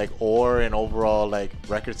overall like and overall like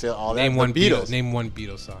record sale, all name that. one the Beatles. Name one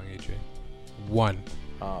Beatles song, Adrian. One.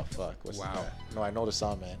 Oh fuck! What's Wow. that? No, I know the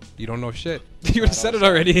song, man. You don't know shit. You would have know said it the song.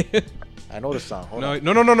 already. I know the song. Hold on.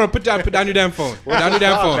 No. Put down your damn phone. Put down your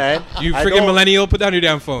damn song, phone. man? You I freaking don't- millennial. Put down your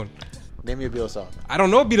damn phone. Name me a Beatles song. I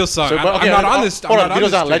don't know a Beatles song. So, I'm, but, okay, I'm not on this. Hold I'm on, not Beatles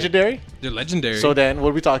on not this legendary. They're legendary. So then, what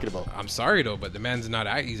are we talking about? I'm sorry though, but the man's not.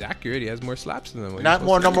 He's accurate. He has more slaps than them. What are you Not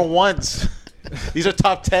more supposed to number ones. These are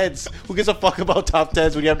top 10s. Who gives a fuck about top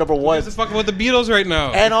 10s when you have number do? Who gives a ones? fuck about the Beatles right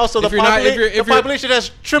now? And also, the If you're not- if you're- the population has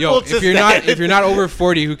Yo, tripled since if you're then. not over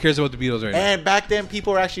 40, who cares about the Beatles right now? And back then,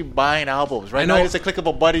 people were actually buying albums. Right I now, know. it's a click of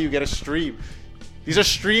a button, you get a stream. These are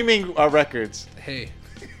streaming records. Hey,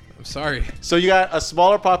 I'm sorry. So you got a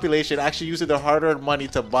smaller population actually using their hard-earned money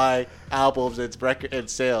to buy albums and record and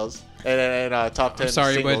sales and top 10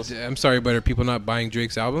 singles. I'm sorry, but are people not buying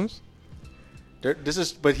Drake's albums?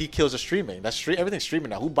 But he kills the streaming. Everything's streaming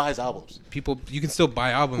now. Who buys albums? People, you can still buy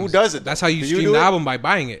albums. Who doesn't? That's how you Do you stream do the it? album, by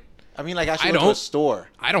buying it. I mean, like actually I go to a don't. store.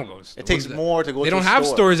 I don't go. It takes more to go. They to don't a have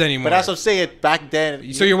store. stores anymore. But that's what I'm saying. Back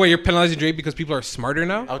then, So you're penalizing Drake because people are smarter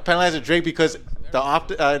now? I was penalizing Drake because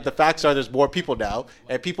the facts are there's more people now,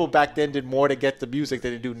 and people back then did more to get the music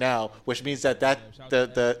than they do now, which means that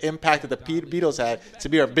the impact that the Beatles had to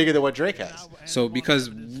me are bigger than what Drake has. So because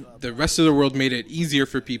the rest of the world made it easier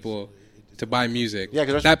for people to buy music, Yeah,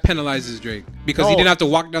 'cause that penalizes Drake because he No. didn't have to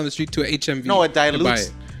walk down the street to a HMV. No, it to buy dilutes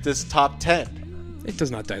it. this top 10. It does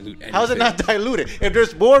not dilute anything. How is it not diluted? If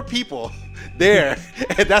there's more people there,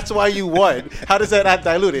 and that's why you won, how does that not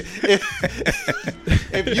dilute it?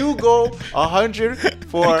 If you go 100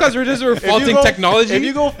 for... Because we're just if you faulting go- technology. If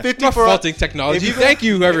you go 50 I'm not for... faulting technology. if you go- Thank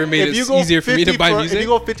you, whoever made if it you go easier for me to 50 buy music. If you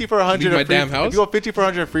go 50 for 100 Leave my in free, damn house. If you go 50 for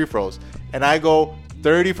 100 in free throws, and I go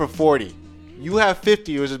 30 for 40, you have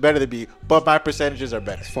 50, which is better than me, but my percentages are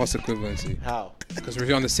better. False equivalency. How? Because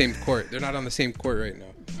we're on the same court. They're not on the same court right now.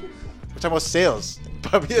 We're talking about sales.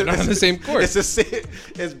 They're not on the same court. It's the same.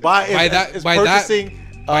 It's purchasing. By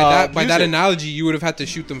that music. analogy, you would have had to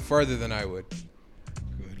shoot them farther than I would.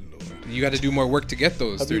 You got to do more work to get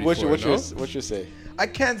those. I mean, 34, what's your say? I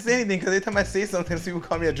can't say anything because every time I say something, people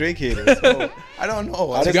call me a Drake hater. So I don't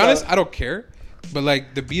know. To be honest, I don't care. But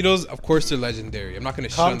like the Beatles, of course, they're legendary. I'm not going to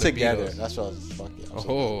shit Come on the together. Beatles. That's what I was fucking.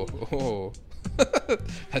 Oh.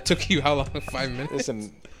 That took you how long? 5 minutes?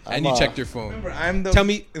 Listen, and you checked your phone. Remember, I'm the. Tell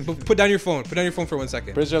me, put down your phone. Put down your phone for 1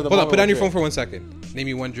 second. Prisoner of the Hold on, Moment put down with your phone Drake. for 1 second. Name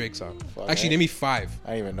me one Drake song. Fuck, Actually, man. name me 5. I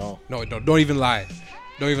don't even know. No, don't even lie.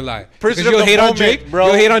 Don't even lie. Because Prisoner of you'll the hate on Moment, Drake, bro.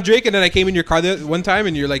 You'll hate on Drake, and then I came in your car one time,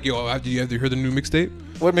 and you're like, "Yo, have you heard the new mixtape?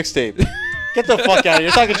 What mixtape? Get the fuck out of here.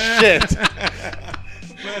 You're talking shit.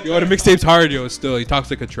 Yo, the mixtape's hard, yo. Still, he talks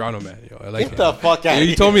like a Toronto man. Yo, I like Get it. the fuck out Yeah, of here.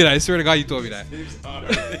 you told me that. I swear to God, you told me that.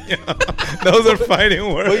 Those are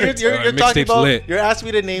fighting words. But you're Alright, talking mixtape's about. lit. You're asking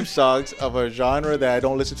me to name songs of a genre that I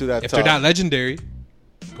don't listen to that If tough. they're not legendary,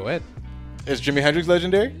 go ahead. Is Jimi Hendrix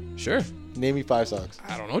legendary? Sure. Name me 5 songs.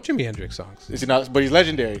 I don't know Jimi Hendrix songs. Is he not? But he's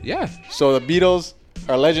legendary. Yeah, So the Beatles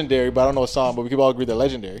are legendary, but I don't know a song. But we can all agree they're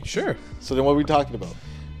legendary. sure. So then what are we talking about?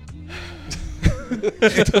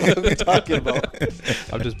 What are we talking about?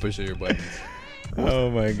 I'm just pushing your buttons.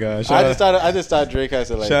 Oh my gosh. I just thought Drake has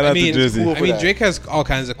to like. Shout I out mean, to Jersey. cool. I mean, that. Drake has all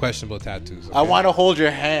kinds of questionable tattoos. I want to hold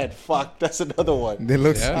your hand. Fuck, that's another one. They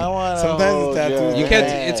look. Yeah. I want to Sometimes hold tattoos- your You can't.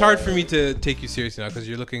 hand. It's hard for me to take you seriously now because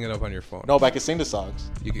you're looking it up on your phone. No, but I can sing the songs.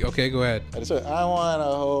 Okay, go ahead. I just I want to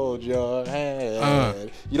hold your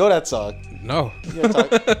hand. You know that song? No.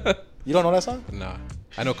 You don't know that song? Nah.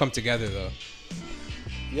 I know "Come Together" though.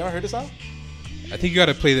 You ever heard the song? I think you got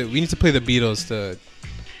to play the. We need to play the Beatles to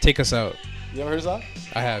take us out. You ever heard the song?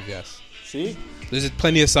 I have, yes. See? There's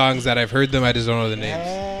plenty of songs that I've heard them. I just don't know the names.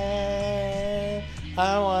 Hey,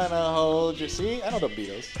 I want to hold you. See? I know the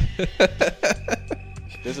Beatles.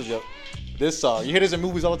 This song. You hear this in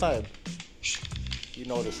movies all the time. You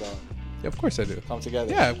know this song. Yeah, of course I do. Come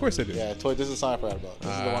Together. Yeah, of course I do. Yeah, this is the song I forgot about.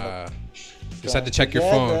 This is the one that. Just had to check your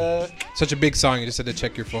phone. Such a big song. You just had to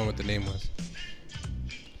check your phone what the name was.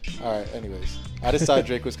 All right, anyways. I just thought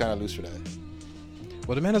Drake was kind of loose for that.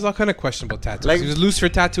 Well, the man has all kind of questionable tattoos. Like- He was loose for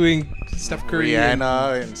tattooing Steph Curry.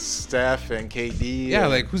 Rihanna and Steph and KD. Yeah, and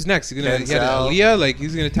like who's next? He had Denzel. Aaliyah. Like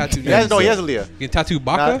he's gonna tattoo. He has Aaliyah. He can tattoo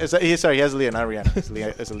Nah, Ibaka. sorry, he has Aaliyah, not Rihanna.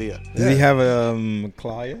 It's Aaliyah. Does he have a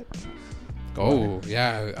claw yet? Oh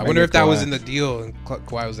yeah, I wonder if that was in the deal. And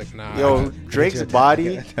Kawhi was like, nah. Yo, Drake's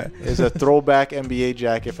body is a throwback NBA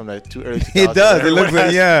jacket from the early 2000s. It does. It looks Everyone like-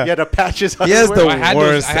 has- yeah. Yeah, the patches. He has everywhere. the I had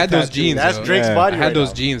worst those. I had those tattoo. jeans. That's yo. Drake's Yeah. body. I had right those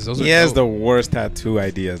now. jeans. Those He are has dope. the worst tattoo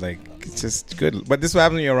ideas. Like, it's just good. But this is what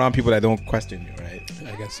happens when you're around people that don't question you, right?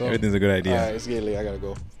 I guess so. Everything's a good All idea. right, it's getting late. I gotta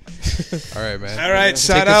go. All right, man. All right, Take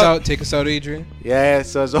shout us out. Take us out, Adrian. Yeah,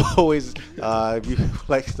 so as always, if you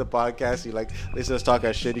like the podcast, you like listen to us talk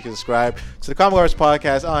our shit, you can subscribe to the Combo Guards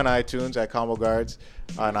podcast on iTunes at Combo Guards,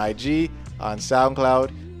 on IG, on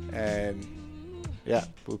SoundCloud, and yeah,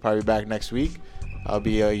 we'll probably be back next week. I'll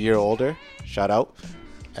be a year older. Shout out.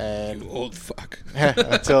 And Old fuck.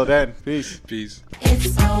 until then, peace. Peace.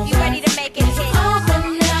 It's over. You ready to make it hit?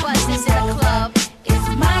 Over now. Buzzes in the club. It's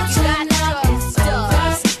my You turn got now. drugs, It's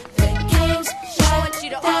over. The game's I want you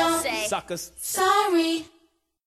to all down. say. Sorry.